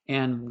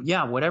 And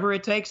yeah, whatever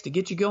it takes to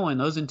get you going,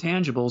 those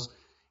intangibles,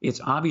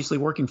 it's obviously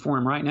working for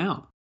him right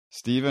now.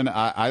 Stephen,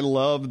 I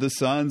love the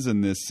Suns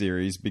in this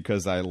series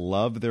because I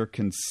love their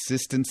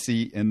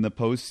consistency in the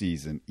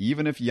postseason.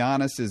 Even if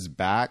Giannis is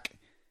back,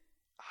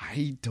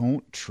 I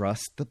don't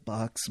trust the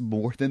Bucks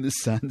more than the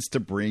Suns to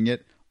bring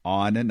it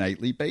on a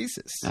nightly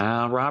basis.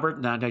 Robert,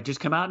 now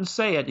just come out and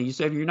say it. You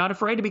say you're not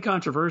afraid to be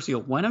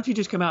controversial. Why don't you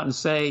just come out and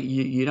say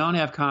you don't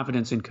have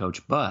confidence in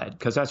Coach Bud?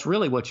 Because that's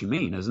really what you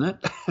mean, isn't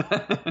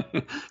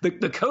it?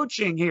 The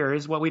coaching here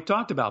is what we've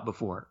talked about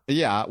before.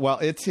 Yeah, well,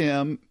 it's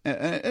him.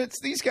 It's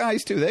these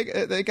guys, too.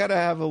 They got to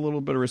have a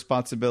little bit of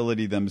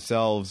responsibility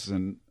themselves.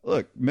 And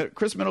look,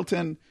 Chris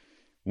Middleton,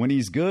 when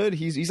he's good,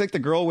 he's like the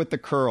girl with the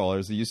curl,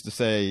 as they used to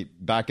say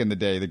back in the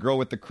day. The girl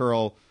with the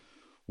curl,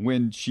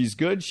 when she's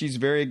good, she's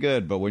very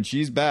good. But when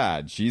she's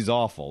bad, she's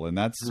awful. And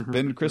that's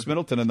been Chris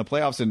Middleton in the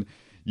playoffs. And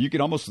you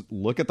can almost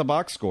look at the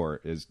box score.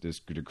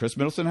 Did Chris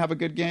Middleton have a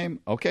good game?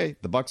 Okay,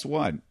 the Bucks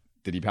won.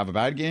 Did he have a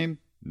bad game?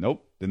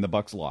 Nope. Then the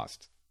Bucks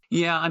lost.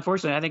 Yeah,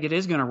 unfortunately, I think it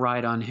is going to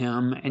ride on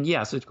him. And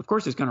yes, of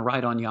course, it's going to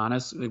ride on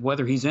Giannis,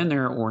 whether he's in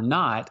there or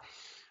not.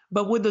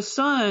 But with the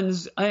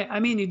Suns, I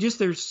mean,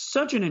 there's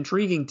such an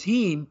intriguing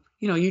team.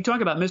 You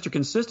talk about Mr.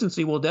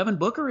 Consistency. Well, Devin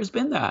Booker has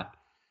been that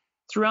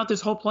throughout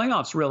this whole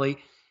playoffs, really.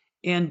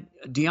 And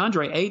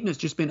DeAndre Ayton has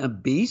just been a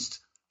beast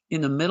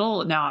in the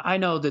middle. Now, I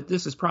know that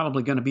this is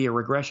probably going to be a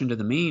regression to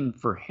the mean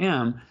for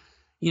him,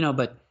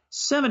 but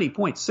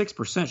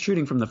 70.6%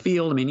 shooting from the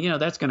field. I mean,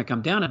 that's going to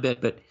come down a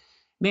bit. But,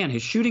 man,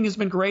 his shooting has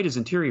been great. His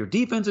interior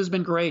defense has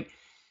been great.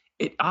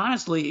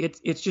 Honestly,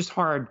 it's just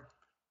hard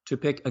to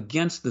pick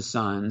against the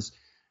Suns.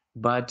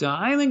 But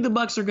I think the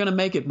Bucks are going to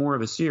make it more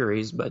of a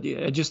series. But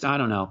I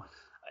don't know.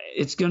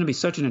 It's going to be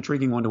such an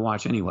intriguing one to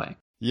watch anyway.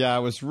 Yeah,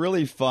 it was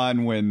really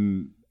fun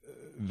when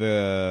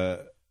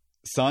the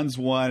Suns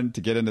won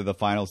to get into the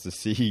finals to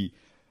see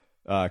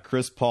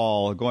Chris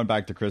Paul. Going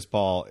back to Chris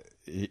Paul,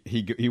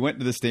 he went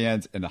to the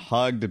stands and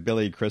hugged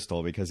Billy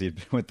Crystal because he'd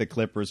been with the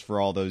Clippers for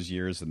all those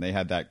years and they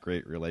had that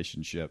great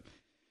relationship.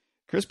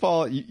 Chris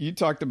Paul, you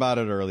talked about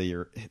it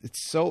earlier.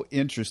 It's so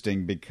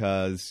interesting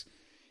because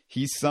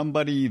he's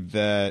somebody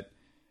that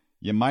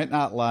you might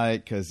not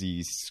like because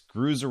he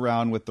screws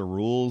around with the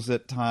rules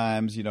at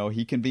times.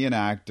 He can be an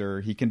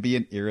actor. He can be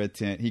an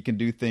irritant. He can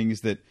do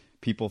things that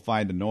people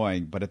find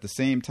annoying. But at the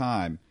same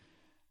time,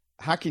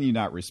 how can you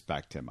not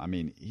respect him? I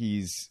mean,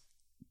 he's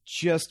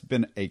just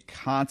been a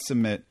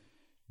consummate,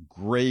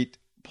 great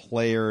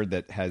player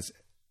that has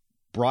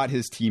brought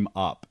his team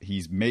up.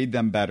 He's made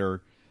them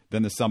better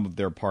than the sum of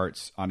their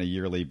parts on a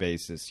yearly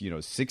basis.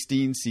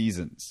 16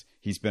 seasons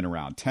he's been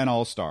around, 10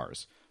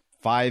 All-Stars,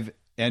 5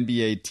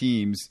 NBA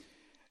teams,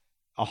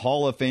 a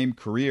Hall of Fame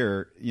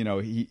career.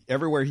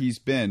 Everywhere he's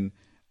been,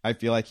 I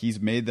feel like he's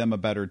made them a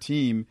better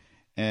team.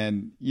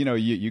 And,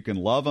 you can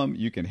love him,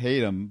 you can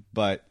hate him,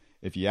 but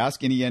if you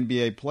ask any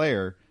NBA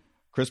player,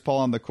 Chris Paul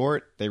on the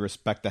court, they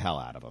respect the hell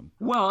out of him.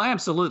 Well,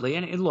 absolutely.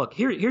 And look,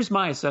 here's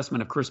my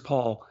assessment of Chris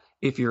Paul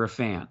if you're a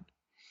fan.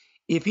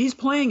 If he's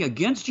playing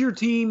against your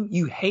team,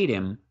 you hate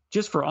him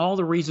just for all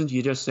the reasons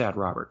you just said,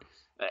 Robert.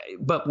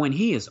 But when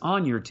he is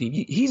on your team,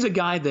 he's a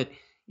guy that,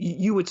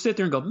 you would sit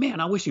there and go, man,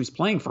 I wish he was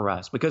playing for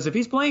us, because if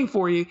he's playing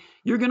for you,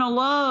 you're going to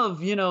love,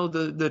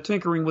 the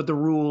tinkering with the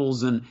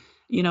rules and,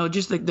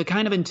 just the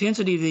kind of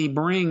intensity that he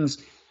brings.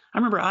 I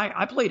remember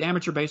I played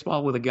amateur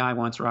baseball with a guy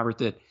once, Robert,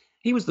 that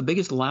he was the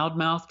biggest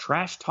loudmouth,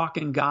 trash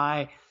talking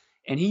guy.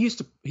 And he used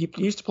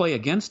to play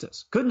against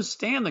us. Couldn't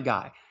stand the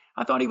guy.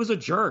 I thought he was a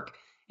jerk.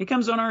 He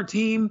comes on our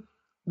team,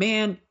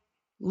 man,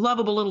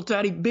 lovable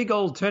little big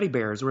old teddy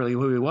bear is really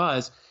who he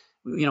was.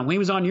 When he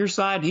was on your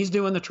side, he's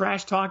doing the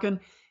trash talking.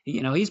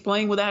 He's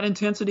playing with that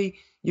intensity.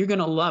 You're going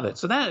to love it.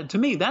 So that, to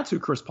me, that's who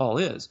Chris Paul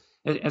is,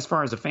 as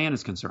far as a fan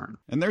is concerned.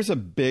 And there's a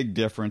big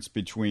difference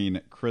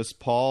between Chris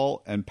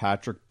Paul and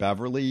Patrick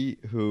Beverley,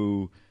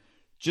 who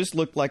just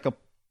looked like a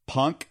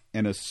punk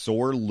and a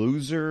sore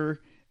loser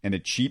and a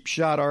cheap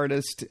shot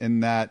artist in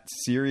that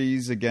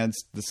series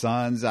against the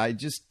Suns. I've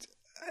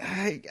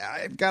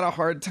got a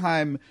hard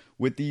time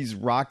with these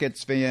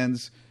Rockets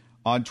fans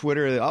on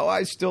Twitter. Oh,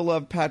 I still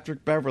love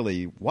Patrick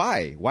Beverley.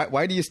 Why?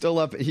 Why do you still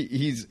love?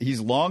 He's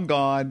long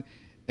gone,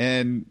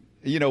 and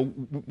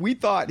we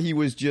thought he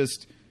was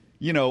just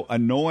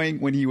annoying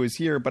when he was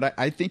here, but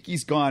I think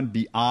he's gone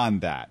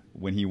beyond that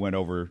when he went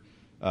over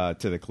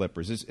to the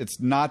Clippers.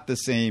 It's not the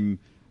same.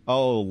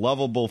 Oh,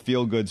 lovable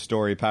feel-good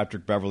story.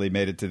 Patrick Beverley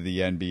made it to the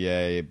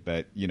NBA,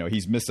 but,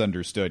 he's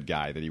misunderstood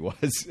guy that he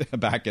was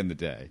back in the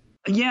day.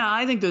 Yeah,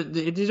 I think that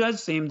it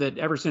does seem that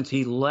ever since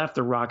he left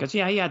the Rockets, he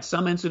had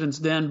some incidents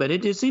then, but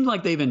it seems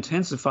like they've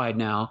intensified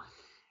now.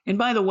 And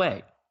by the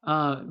way,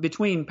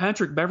 between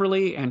Patrick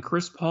Beverley and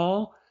Chris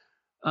Paul,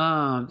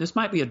 this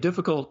might be a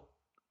difficult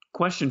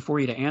question for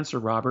you to answer,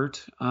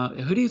 Robert.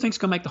 Who do you think's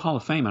going to make the Hall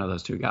of Fame out of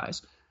those two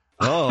guys?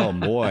 Oh,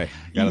 boy.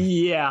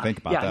 Think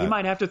about that. You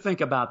might have to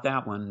think about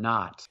that one,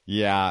 not.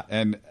 Yeah,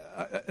 and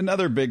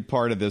another big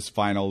part of this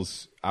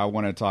finals I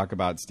want to talk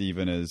about,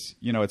 Stephen, is,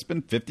 it's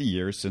been 50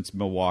 years since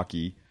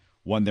Milwaukee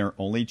won their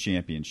only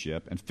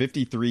championship and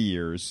 53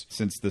 years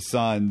since the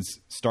Suns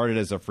started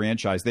as a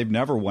franchise. They've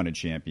never won a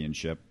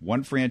championship.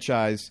 One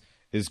franchise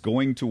is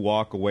going to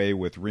walk away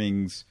with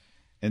rings.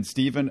 And,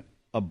 Stephen,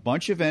 a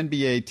bunch of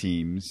NBA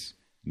teams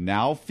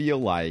now feel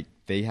like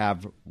they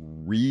have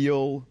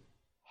real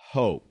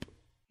hope.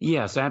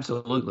 Yes,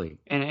 absolutely.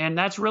 And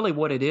that's really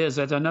what it is.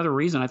 That's another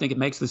reason I think it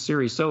makes the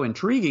series so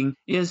intriguing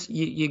is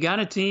you got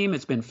a team,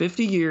 it's been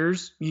 50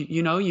 years,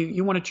 you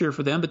want to cheer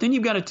for them, but then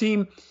you've got a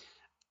team,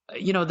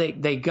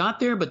 they got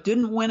there but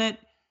didn't win it.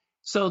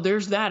 So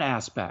there's that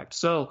aspect.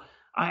 So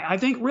I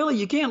think really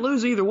you can't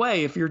lose either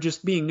way if you're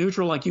just being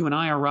neutral like you and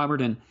I are,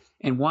 Robert,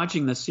 and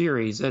watching the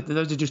series.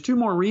 Those are just two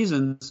more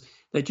reasons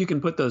that you can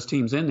put those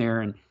teams in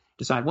there and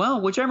decide, well,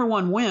 whichever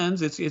one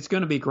wins, it's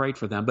going to be great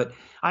for them. But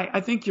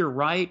I think you're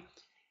right.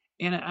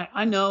 And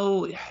I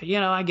know,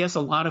 I guess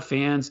a lot of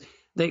fans,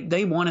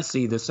 they want to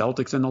see the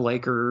Celtics and the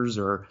Lakers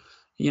or,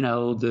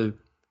 the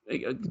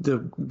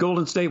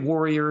Golden State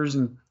Warriors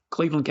and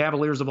Cleveland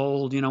Cavaliers of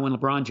old, when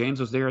LeBron James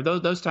was there,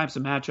 those types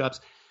of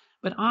matchups.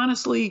 But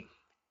honestly,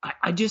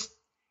 I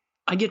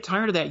get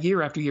tired of that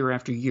year after year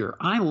after year.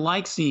 I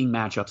like seeing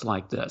matchups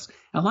like this.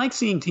 I like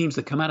seeing teams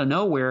that come out of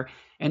nowhere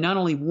and not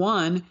only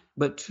one,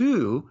 but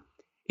two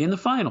in the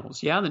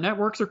finals. Yeah, the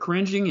networks are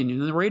cringing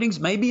and the ratings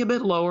may be a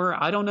bit lower.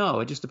 I don't know.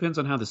 It just depends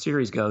on how the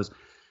series goes.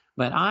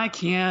 But I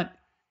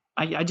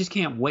just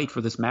can't wait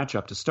for this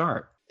matchup to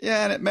start.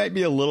 Yeah, and it might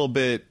be a little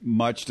bit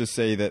much to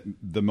say that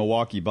the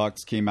Milwaukee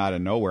Bucks came out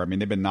of nowhere. I mean,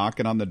 they've been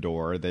knocking on the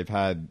door. They've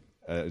had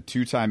a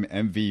two-time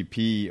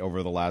MVP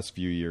over the last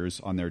few years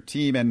on their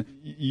team. And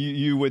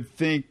you would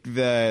think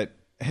that,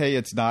 hey,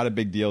 it's not a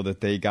big deal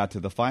that they got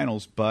to the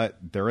finals, but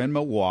they're in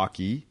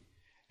Milwaukee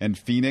and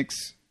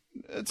Phoenix.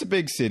 It's a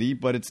big city,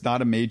 but it's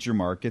not a major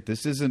market.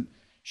 This isn't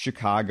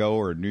Chicago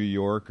or New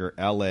York or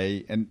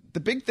LA. And the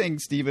big thing,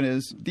 Stephen,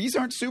 is these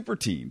aren't super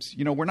teams.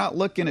 We're not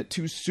looking at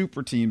two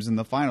super teams in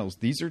the finals.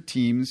 These are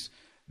teams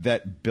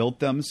that built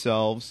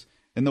themselves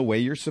in the way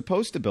you're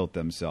supposed to build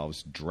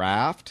themselves.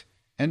 Draft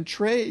and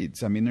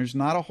trades. I mean, there's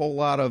not a whole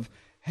lot of,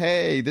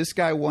 hey, this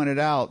guy wanted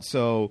out,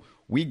 so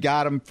we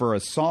got him for a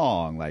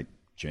song, like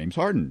James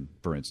Harden,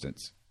 for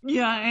instance.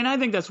 Yeah, and I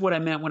think that's what I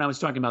meant when I was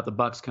talking about the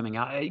Bucks coming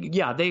out.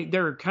 Yeah,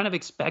 they're kind of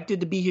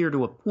expected to be here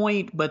to a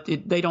point, but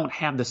they don't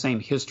have the same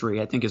history,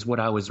 I think is what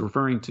I was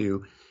referring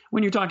to.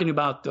 When you're talking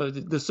about the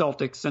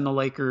Celtics and the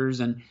Lakers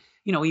and,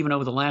 even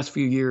over the last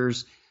few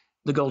years,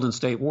 the Golden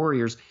State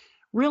Warriors,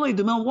 really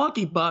the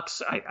Milwaukee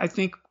Bucks, I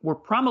think were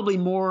probably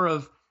more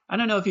of, I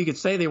don't know if you could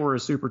say they were a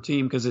super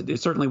team because it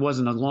certainly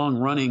wasn't a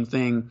long-running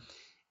thing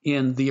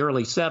in the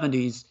early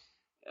 70s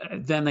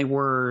than they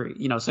were,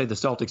 say the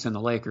Celtics and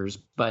the Lakers.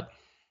 But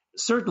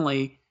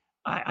certainly,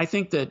 I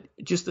think that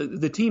just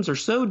the teams are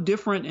so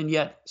different and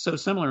yet so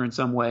similar in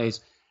some ways,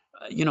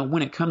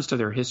 when it comes to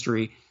their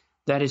history,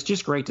 that it's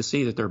just great to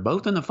see that they're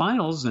both in the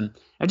finals. And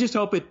I just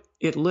hope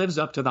it lives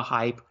up to the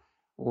hype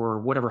or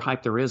whatever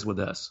hype there is with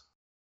this.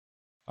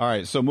 All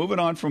right, so moving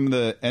on from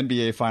the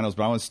NBA finals,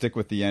 but I want to stick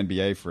with the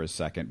NBA for a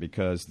second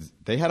because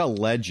they had a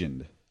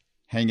legend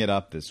hang it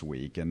up this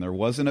week, and there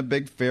wasn't a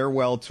big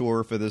farewell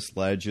tour for this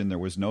legend. There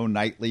was no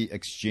nightly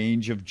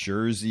exchange of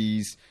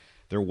jerseys.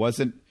 There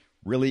wasn't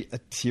really a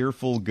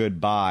tearful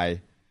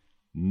goodbye.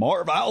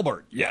 Marv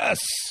Albert, yes,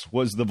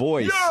 was the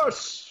voice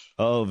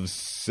of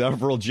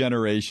several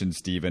generations,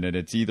 Stephen, and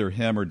it's either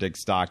him or Dick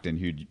Stockton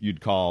who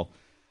you'd call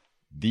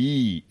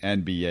the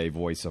NBA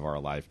voice of our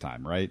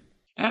lifetime, right?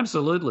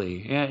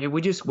 Absolutely. Yeah,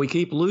 we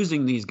keep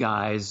losing these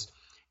guys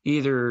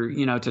either,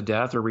 to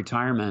death or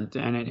retirement.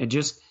 And it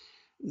just,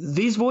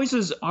 these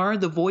voices are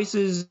the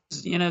voices,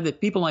 that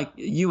people like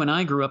you and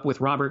I grew up with,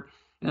 Robert.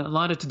 A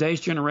lot of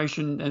today's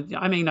generation,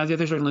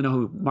 they certainly know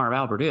who Marv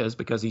Albert is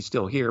because he's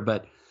still here.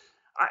 But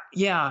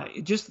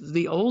just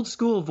the old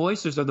school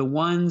voices are the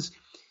ones,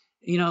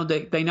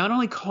 they not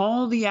only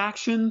call the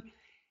action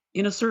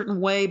in a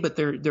certain way, but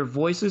their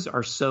voices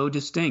are so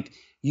distinct.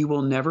 You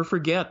will never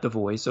forget the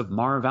voice of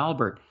Marv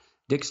Albert,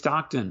 Dick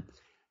Stockton,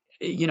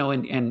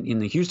 and in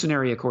the Houston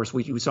area, of course,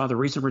 we saw the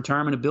recent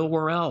retirement of Bill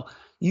Worrell.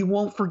 You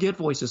won't forget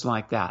voices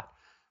like that.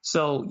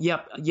 So,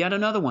 yet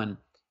another one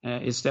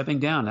is stepping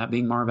down, that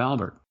being Marv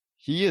Albert.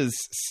 He is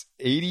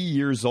 80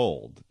 years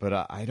old,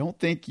 but I don't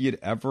think you'd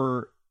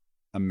ever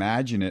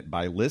imagine it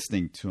by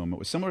listening to him. It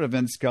was similar to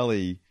Vin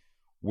Scully,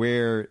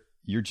 where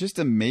you're just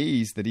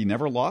amazed that he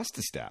never lost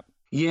a step.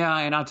 Yeah,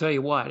 and I'll tell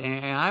you what,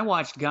 and I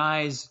watched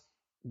guys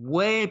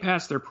way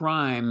past their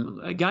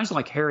prime, guys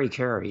like Harry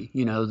Carey,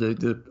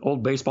 the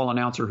old baseball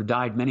announcer who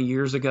died many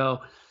years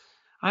ago.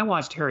 I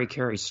watched Harry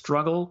Carey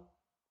struggle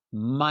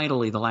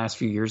mightily the last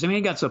few years.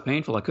 It got so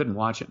painful I couldn't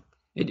watch it.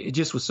 It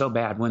just was so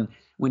bad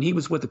when he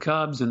was with the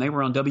Cubs and they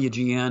were on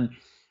WGN,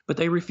 but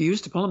they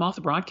refused to pull him off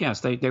the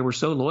broadcast. They were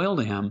so loyal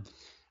to him.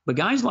 But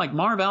guys like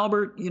Marv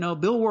Albert,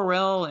 Bill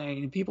Worrell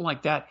and people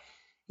like that,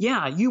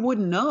 yeah, you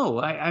wouldn't know.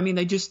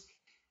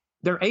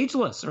 They're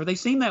ageless, or they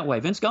seem that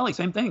way. Vince Scully,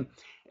 same thing.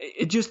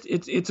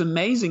 It's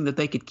amazing that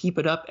they could keep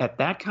it up at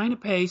that kind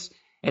of pace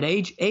at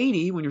age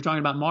 80. When you're talking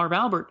about Marv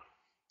Albert,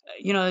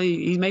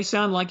 he may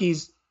sound like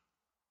he's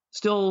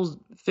still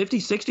 50,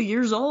 60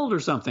 years old or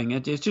something.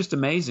 It's just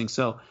amazing.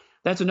 So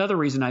that's another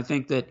reason I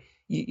think that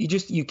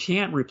you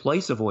can't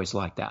replace a voice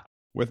like that.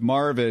 With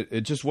Marv,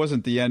 it just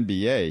wasn't the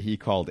NBA. He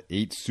called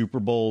 8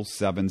 Super Bowls,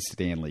 7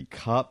 Stanley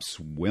Cups,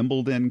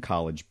 Wimbledon,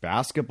 college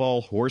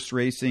basketball, horse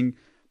racing,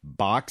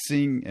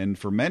 boxing, and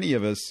for many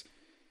of us,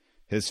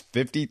 his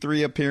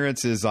 53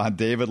 appearances on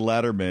David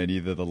Letterman,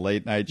 either the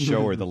late night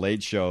show or the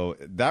late show,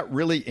 that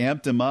really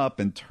amped him up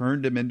and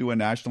turned him into a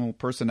national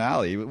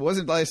personality. It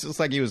wasn't just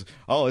like he was,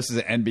 this is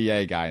an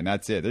NBA guy and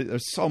that's it.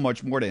 There's so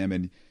much more to him.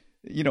 And,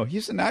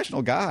 he's a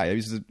national guy.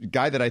 He's a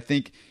guy that I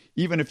think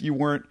even if you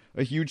weren't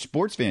a huge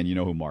sports fan, you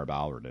know who Marv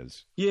Albert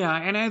is. Yeah,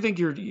 and I think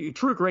your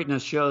true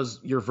greatness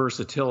shows your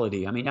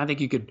versatility. I think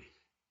you could,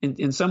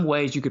 in some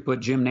ways, you could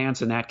put Jim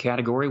Nantz in that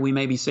category. We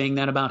may be saying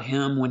that about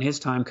him when his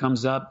time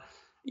comes up.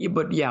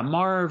 But yeah,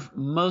 Marv,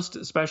 most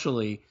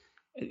especially,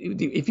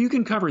 if you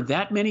can cover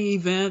that many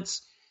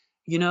events,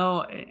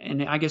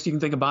 and I guess you can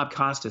think of Bob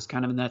Costas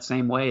kind of in that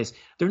same way, is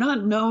they're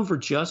not known for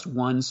just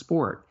one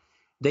sport.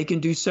 They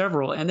can do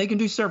several, and they can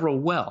do several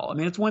well.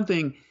 It's one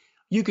thing,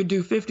 you could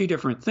do 50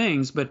 different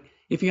things, but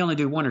if you only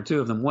do 1 or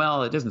 2 of them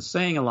well, it isn't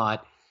saying a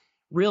lot.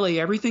 Really,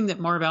 everything that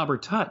Marv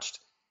Albert touched,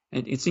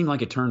 it seemed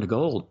like it turned to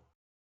gold.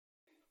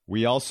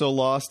 We also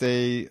lost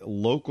a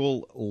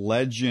local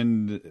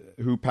legend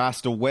who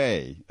passed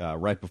away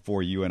right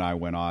before you and I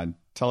went on.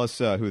 Tell us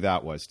who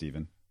that was,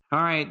 Stephen. All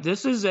right.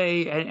 This is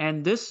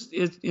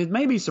it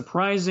may be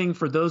surprising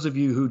for those of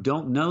you who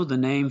don't know the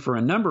name for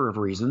a number of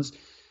reasons.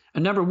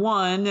 Number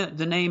one,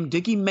 the name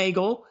Dickie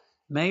Magle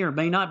may or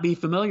may not be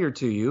familiar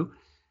to you.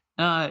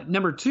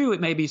 Number two,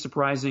 it may be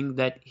surprising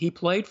that he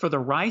played for the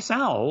Rice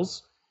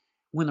Owls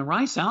when the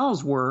Rice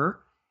Owls were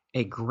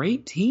a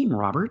great team,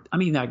 Robert.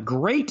 A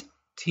great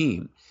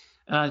team.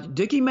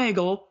 Dickie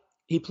Magle,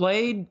 he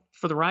played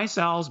for the Rice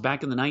Owls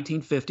back in the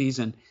 1950s,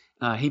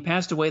 and he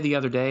passed away the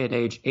other day at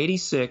age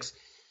 86.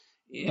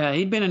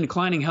 He'd been in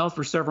declining health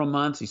for several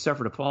months. He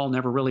suffered a fall,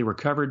 never really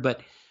recovered.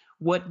 But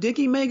what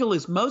Dickie Magle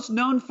is most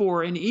known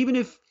for, and even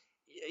if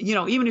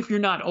you're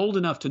not old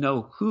enough to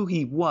know who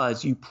he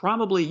was, you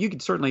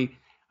could certainly,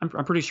 I'm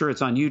pretty sure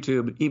it's on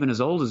YouTube, even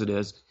as old as it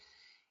is.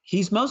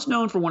 He's most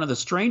known for one of the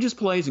strangest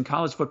plays in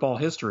college football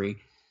history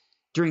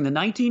during the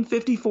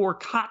 1954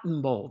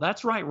 Cotton Bowl.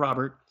 That's right,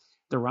 Robert.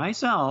 The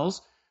Rice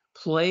Owls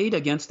played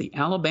against the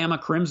Alabama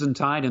Crimson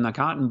Tide in the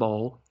Cotton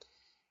Bowl,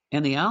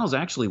 and the Owls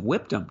actually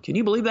whipped them. Can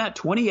you believe that?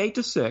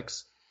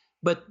 28-6.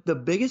 But the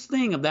biggest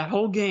thing of that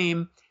whole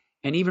game,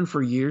 and even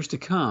for years to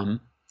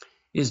come,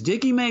 is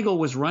Dickie Magle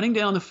was running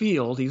down the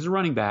field. He's a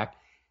running back.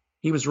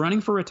 He was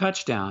running for a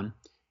touchdown.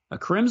 A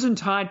Crimson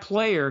Tide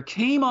player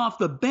came off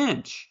the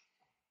bench.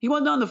 He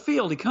wasn't on the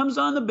field. He comes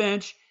on the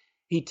bench.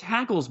 He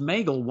tackles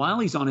Magle while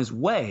he's on his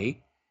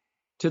way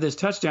to this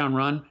touchdown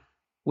run,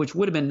 which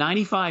would have been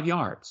 95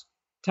 yards.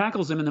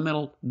 Tackles him in the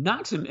middle,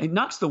 knocks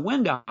the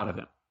wind out of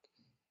him.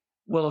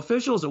 Well,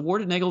 officials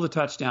awarded Magle the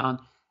touchdown.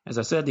 As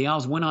I said, the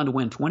Owls went on to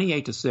win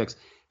 28-6.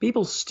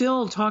 People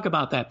still talk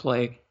about that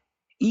play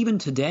even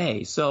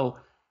today. So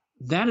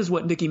that is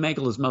what Dickie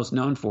Magle is most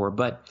known for.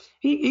 But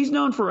he's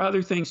known for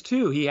other things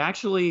too.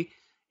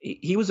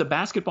 He was a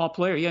basketball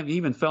player. He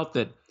even felt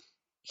that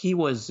he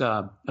was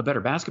a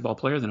better basketball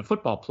player than a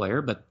football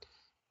player, but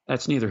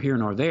that's neither here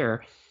nor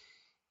there.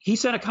 He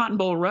set a Cotton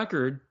Bowl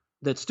record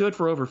that stood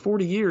for over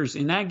 40 years.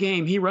 In that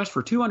game, he rushed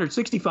for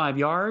 265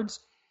 yards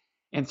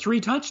and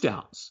 3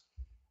 touchdowns.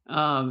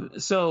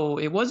 So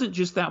it wasn't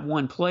just that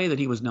one play that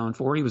he was known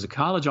for. He was a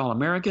college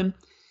All-American.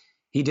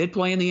 He did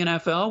play in the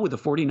NFL with the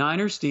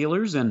 49ers,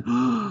 Steelers,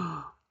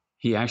 and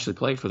he actually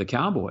played for the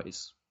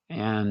Cowboys.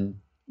 And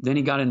then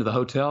he got into the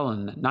hotel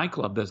and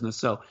nightclub business.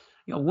 So,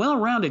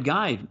 well-rounded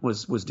guy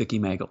was Dickie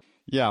Maegle.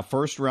 Yeah,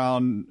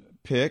 first-round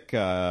pick. It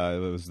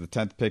was the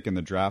 10th pick in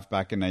the draft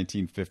back in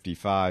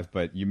 1955.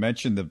 But you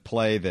mentioned the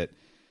play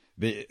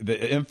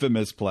the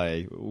infamous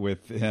play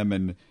with him,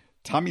 and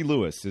Tommy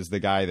Lewis is the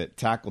guy that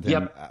tackled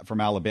him from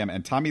Alabama.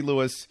 And Tommy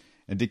Lewis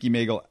and Dickie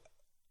Maegle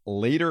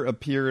later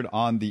appeared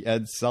on the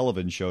Ed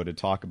Sullivan Show to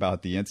talk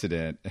about the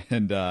incident.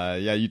 And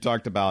you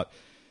talked about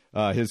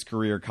his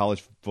career,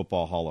 College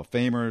Football Hall of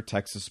Famer,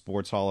 Texas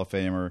Sports Hall of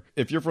Famer.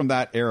 If you're from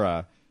that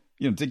era,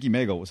 Dickie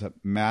Maegle was a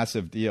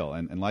massive deal.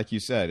 And like you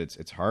said,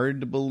 it's hard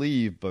to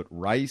believe, but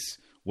Rice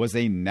was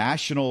a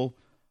national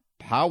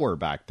power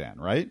back then,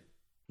 right?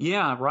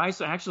 Yeah,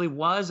 Rice actually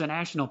was a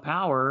national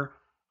power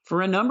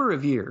for a number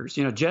of years.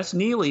 Jess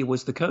Neely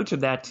was the coach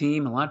of that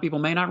team. A lot of people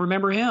may not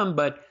remember him,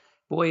 but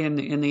boy,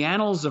 in the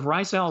annals of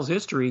Rice Owls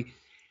history,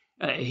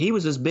 he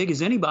was as big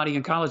as anybody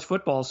in college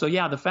football. So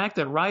yeah, the fact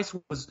that Rice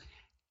was,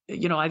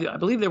 I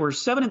believe they were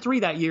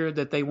 7-3 that year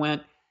that they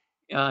went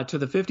to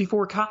the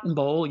 54 Cotton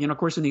Bowl. Of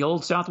course, in the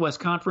old Southwest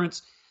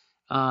Conference,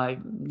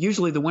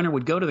 usually the winner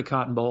would go to the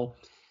Cotton Bowl.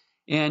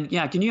 And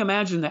yeah, can you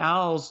imagine the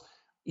Owls,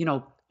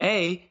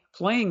 A,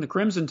 playing the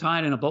Crimson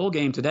Tide in a bowl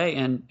game today,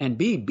 and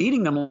B,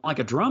 beating them like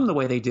a drum the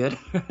way they did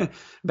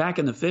back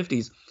in the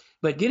 50s.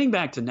 But getting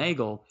back to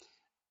Nagel,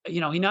 he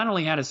not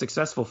only had a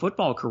successful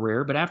football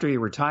career, but after he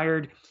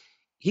retired,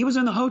 he was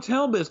in the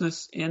hotel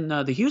business in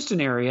the Houston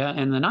area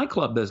and the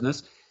nightclub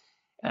business.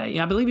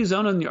 I believe he was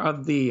owner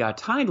of the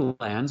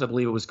Tidelands, I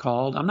believe it was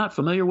called. I'm not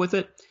familiar with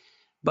it.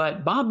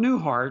 But Bob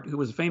Newhart, who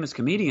was a famous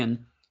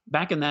comedian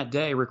back in that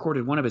day,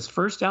 recorded one of his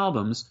first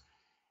albums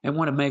at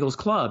one of Maegel's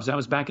clubs. That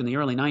was back in the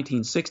early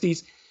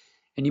 1960s.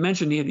 And you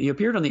mentioned he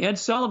appeared on the Ed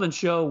Sullivan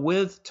Show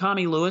with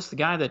Tommy Lewis, the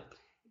guy that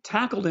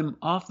tackled him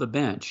off the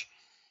bench.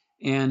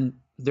 And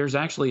there's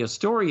actually a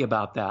story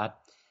about that.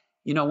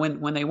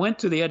 When they went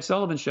to the Ed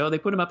Sullivan Show, they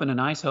put him up in a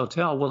nice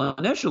hotel. Well,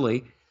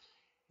 initially,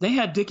 they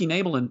had Dickie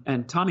Nagel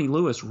and Tommy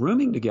Lewis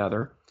rooming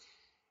together.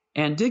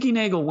 And Dickie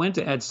Nagel went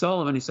to Ed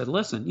Sullivan. He said,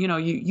 listen,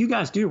 you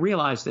guys do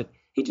realize that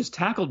he just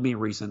tackled me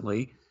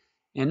recently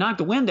and knocked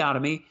the wind out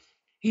of me.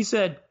 He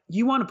said,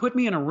 you want to put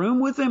me in a room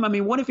with him? I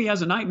mean, what if he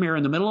has a nightmare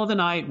in the middle of the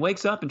night,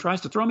 wakes up and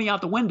tries to throw me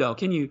out the window?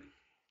 Can you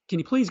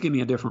please give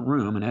me a different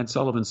room? And Ed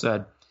Sullivan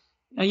said,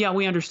 yeah,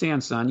 we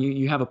understand, son.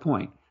 You have a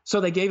point.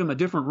 So they gave him a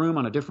different room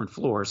on a different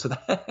floor. So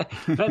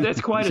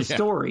that's quite a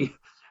story.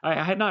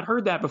 I had not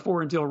heard that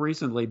before until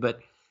recently. But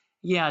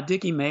yeah,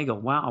 Dickie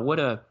Maegle. Wow, what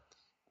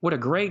a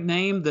great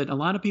name that a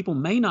lot of people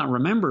may not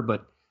remember,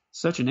 but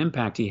such an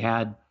impact he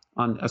had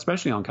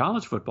especially on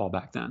college football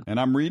back then. And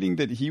I'm reading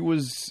that he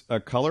was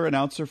a color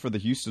announcer for the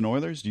Houston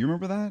Oilers. Do you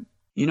remember that?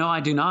 I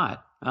do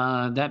not.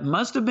 That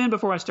must have been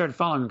before I started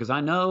following him, because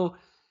I know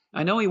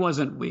he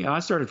wasn't. I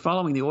started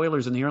following the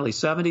Oilers in the early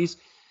 70s.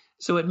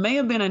 So it may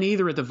have been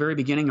either at the very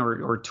beginning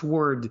or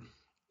toward,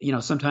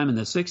 sometime in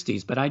the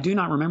 60s, but I do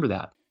not remember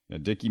that. Yeah,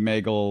 Dickie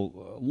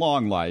Maegle,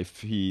 long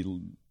life.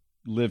 He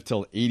lived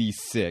till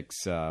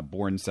 86,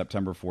 born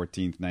September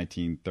 14th,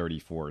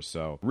 1934.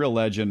 So real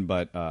legend,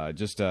 but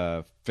just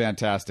a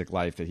fantastic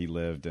life that he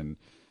lived, and,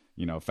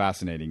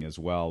 fascinating as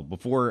well.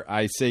 Before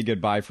I say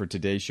goodbye for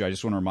today's show, I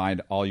just want to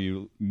remind all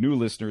you new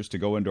listeners to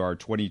go into our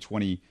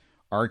 2020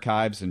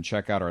 archives and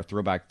check out our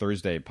Throwback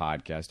Thursday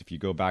podcast. If you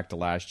go back to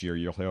last year,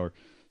 you'll hear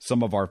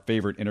some of our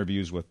favorite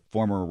interviews with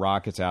former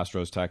Rockets,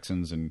 Astros,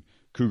 Texans, and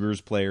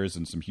Cougars players,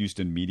 and some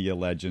Houston media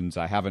legends.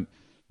 I haven't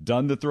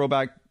done the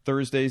Throwback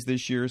Thursdays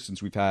this year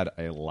since we've had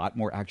a lot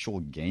more actual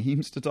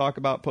games to talk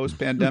about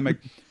post-pandemic,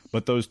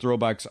 but those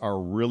throwbacks are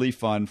really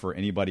fun for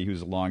anybody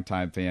who's a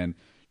longtime fan.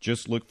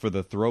 Just look for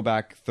the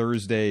Throwback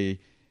Thursday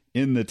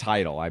in the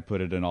title. I put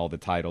it in all the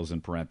titles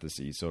in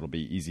parentheses, so it'll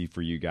be easy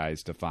for you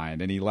guys to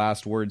find. Any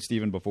last words,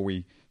 Stephen, before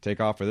we take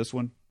off for this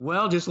one?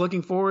 Well, just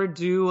looking forward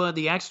to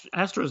the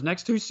Astros'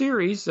 next 2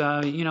 series.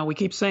 We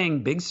keep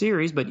saying big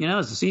series, but,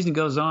 as the season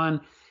goes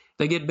on,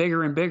 they get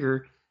bigger and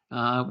bigger.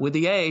 With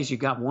the A's, you've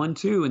got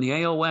 1-2 in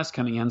the AL West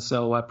coming in.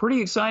 So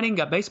pretty exciting.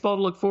 Got baseball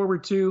to look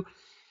forward to.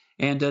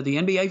 And the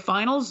NBA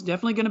Finals,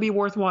 definitely going to be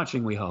worth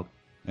watching, we hope.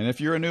 And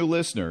if you're a new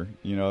listener,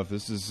 if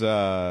this is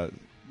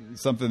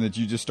something that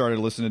you just started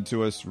listening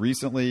to us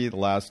recently, the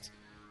last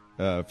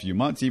few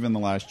months, even the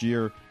last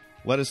year,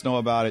 let us know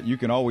about it. You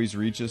can always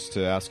reach us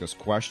to ask us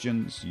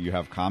questions. You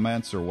have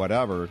comments or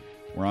whatever.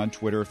 We're on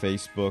Twitter,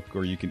 Facebook,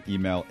 or you can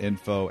email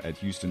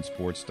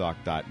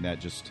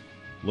info@houstonsportstalk.net. Just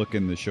look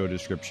in the show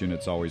description.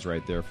 It's always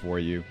right there for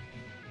you.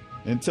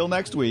 Until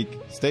next week,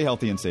 stay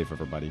healthy and safe,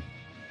 everybody.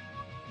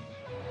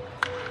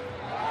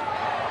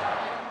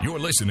 You're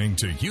listening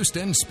to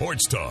Houston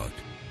Sports Talk.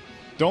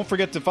 Don't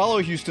forget to follow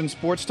Houston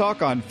Sports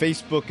Talk on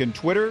Facebook and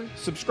Twitter.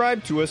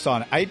 Subscribe to us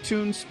on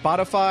iTunes,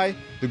 Spotify,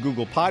 the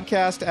Google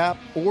Podcast app,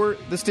 or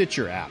the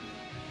Stitcher app.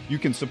 You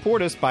can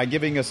support us by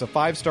giving us a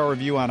 5-star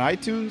review on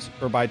iTunes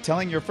or by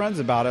telling your friends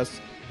about us.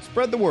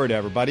 Spread the word,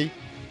 everybody.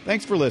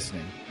 Thanks for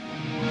listening.